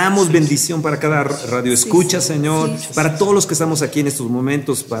 declaramos bendición para cada radio escucha, Señor, para todos los que estamos aquí en estos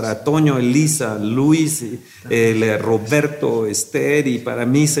momentos, para Toño, Elisa, Luis, Roberto, Esther, y para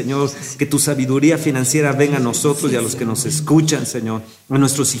mí, Señor, que tu sabiduría financiera venga a nosotros y a los que nos escuchan, Señor, a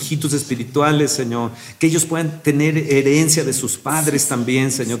nuestros hijitos espirituales, Señor, que ellos puedan tener herencia de sus padres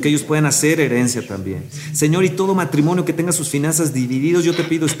también, Señor, que ellos puedan hacer herencia también. Señor, y todo matrimonio que tenga sus finanzas divididos, yo te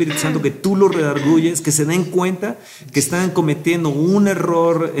pido, Espíritu Santo, que tú los redargulles, que se den cuenta que están cometiendo un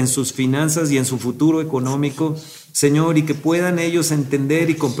error en sus finanzas y en su futuro económico, Señor, y que puedan ellos entender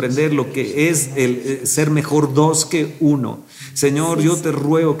y comprender lo que es el ser mejor 2 que 1. Señor, yo te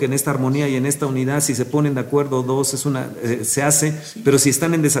ruego que en esta armonía y en esta unidad, si se ponen de acuerdo 2, se hace, pero si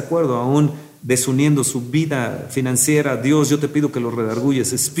están en desacuerdo, aún desuniendo su vida financiera, Dios, yo te pido que los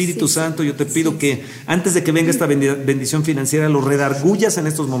redargulles. Espíritu Santo, yo te pido que antes de que venga esta bendición financiera, los redargullas en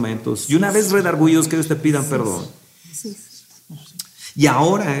estos momentos. Y una vez redargullos, que ellos te pidan perdón. Y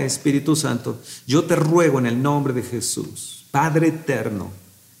ahora, Espíritu Santo, yo te ruego en el nombre de Jesús, Padre eterno,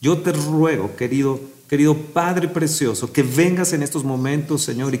 yo te ruego, querido querido Padre precioso, que vengas en estos momentos,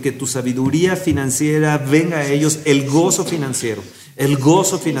 Señor, y que tu sabiduría financiera venga a ellos, el gozo financiero,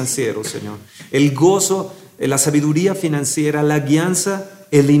 Señor, el gozo, la sabiduría financiera, la guianza,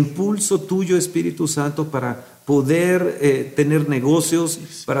 el impulso tuyo, Espíritu Santo, para poder tener negocios,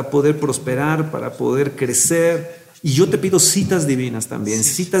 para poder prosperar, para poder crecer. Y yo te pido citas divinas también,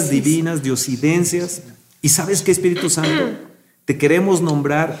 citas divinas, diosidencias. ¿Y sabes qué, Espíritu Santo? Te queremos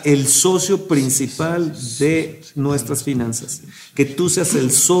nombrar el socio principal de nuestras finanzas, que tú seas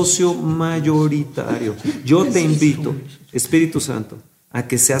el socio mayoritario. Yo te invito, Espíritu Santo, a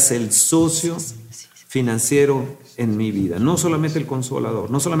que seas el socio financiero en mi vida. No solamente el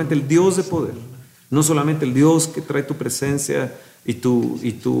consolador, no solamente el Dios de poder, no solamente el Dios que trae tu presencia y tu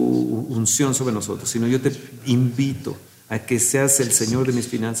unción sobre nosotros, sino yo te invito a que seas el Señor de mis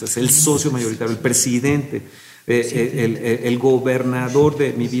finanzas, el socio mayoritario, el presidente, el gobernador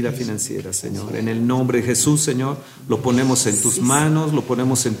de mi vida financiera, Señor. En el nombre de Jesús, Señor, lo ponemos en tus manos, lo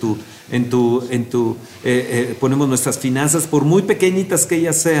ponemos ponemos nuestras finanzas, por muy pequeñitas que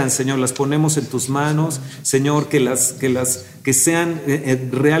ellas sean, Señor, las ponemos en tus manos, Señor, que sean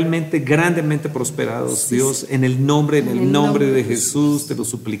realmente grandemente prosperados, Dios, en el nombre de Jesús, te lo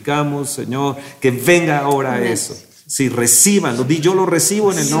suplicamos, Señor, que venga ahora eso. Sí, recíbanlo. Yo lo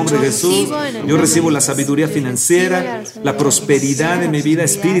recibo en el nombre de Jesús. Yo recibo la sabiduría financiera, la prosperidad de mi vida.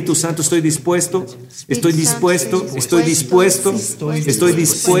 Espíritu Santo, estoy dispuesto.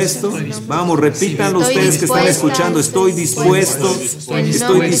 Vamos, repítanlo ustedes que están escuchando. Estoy dispuesto.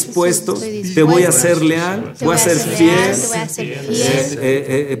 Te voy a ser leal, voy a ser fiel.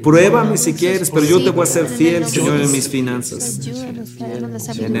 Pruébame si quieres, pero yo te voy a ser fiel, Señor, en mis finanzas.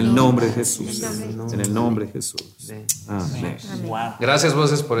 En el nombre de Jesús. En el nombre de Jesús. Amén. Wow. Gracias,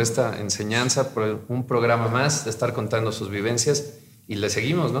 voces, por esta enseñanza, por un programa más, de estar contando sus vivencias. Y le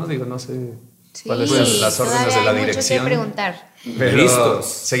seguimos, ¿no? Digo, no sé cuáles son las órdenes de la dirección. Pero listos.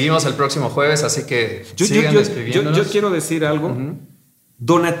 Seguimos el próximo jueves, así que sigan escribiéndonos. Yo quiero decir algo.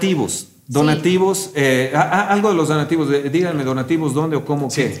 Donativos. Algo de los donativos. Díganme, donativos, ¿dónde o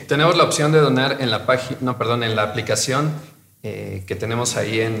cómo? Sí, qué. Tenemos la opción de donar en la en la aplicación. Que tenemos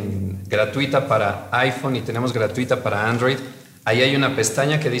ahí gratuita para iPhone y tenemos gratuita para Android. Ahí hay una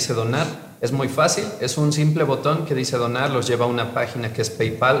pestaña que dice donar. Es muy fácil, es un simple botón que dice donar, los lleva a una página que es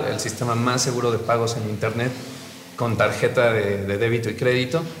PayPal, el sistema más seguro de pagos en internet, con tarjeta de débito y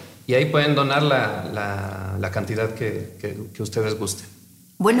crédito, y ahí pueden donar la cantidad que ustedes gusten.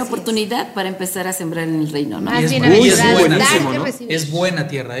 Buena oportunidad para empezar a sembrar en el reino, ¿no? Es buena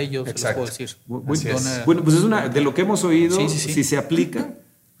tierra, yo se lo puedo decir. Bueno, pues de lo que hemos oído, si se aplica,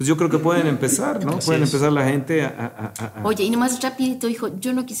 pues yo creo que pueden empezar, ¿no? Pueden empezar la gente a... Oye, y nomás rapidito, hijo,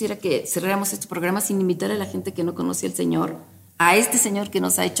 yo no quisiera que cerráramos este programa sin invitar a la gente que no conoce al Señor, a este Señor que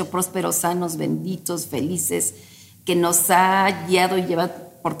nos ha hecho prósperos, sanos, benditos, felices, que nos ha guiado y llevado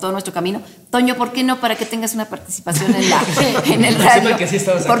por todo nuestro camino. Toño, ¿por qué no? Para que tengas una participación en el radio.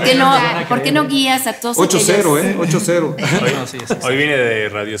 ¿Por qué no guías a todos 8-0, 8-0. Hoy viene de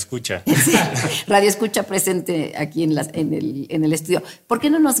Radio Escucha. Sí, Radio Escucha presente aquí en el estudio. ¿Por qué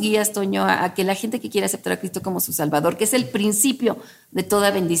no nos guías, Toño, a que la gente que quiere aceptar a Cristo como su Salvador, que es el principio de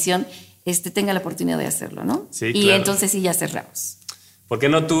toda bendición, tenga la oportunidad de hacerlo, ¿no? Sí, y claro. entonces sí, ya cerramos. ¿Por qué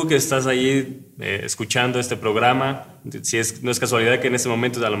no tú que estás ahí escuchando este programa? No es casualidad que en este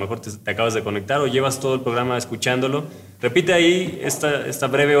momento a lo mejor te acabas de conectar o llevas todo el programa escuchándolo. Repite ahí esta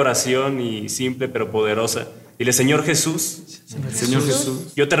breve oración y simple pero poderosa. Dile, Señor Jesús,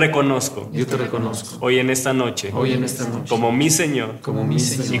 yo te reconozco hoy en esta noche como mi Señor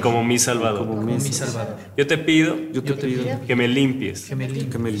y como mi Salvador. Yo te pido que me limpies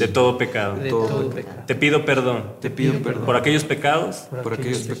de todo pecado. Te pido perdón por aquellos pecados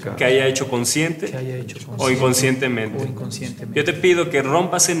que haya hecho consciente o inconscientemente. Yo te pido que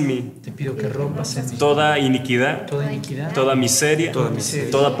rompas en mí toda iniquidad, toda miseria,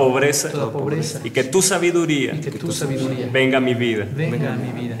 toda pobreza, y que tu sabiduría venga a mi vida.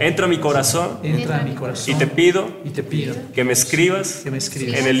 Entra a mi corazón y te pido que me escribas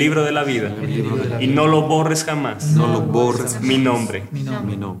en el libro de la vida y no lo borres jamás. Mi nombre.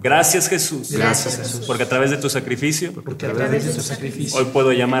 Gracias, Jesús, porque a través de tu sacrificio hoy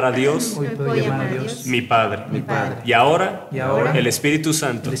puedo llamar a Dios mi Padre. Y ahora el Espíritu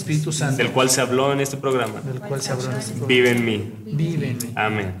Santo, del cual se habló en este programa, vive en mí.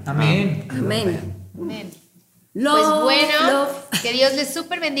 Amén. Amén. Pues bueno, Que Dios les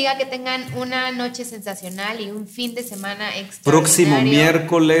súper bendiga, que tengan una noche sensacional y un fin de semana extraordinario. Próximo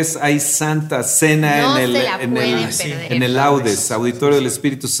miércoles hay Santa Cena No en se la pueden perder. el Audes, Auditorio del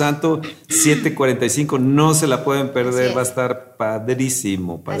Espíritu Santo, 7:45. No se la pueden perder, Así es. va a estar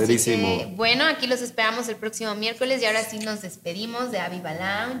padrísimo, padrísimo. Así que, bueno, aquí los esperamos el próximo miércoles y ahora sí nos despedimos de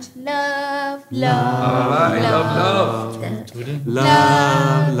AvivaLounge. Love, love, Bye, love, love.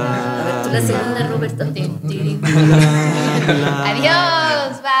 A ver, tú la segunda, Roberto.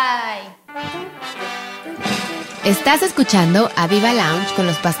 Adiós, bye. Estás escuchando AvivaLounge con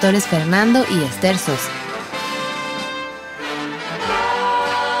los pastores Fernando y Esther Sosa.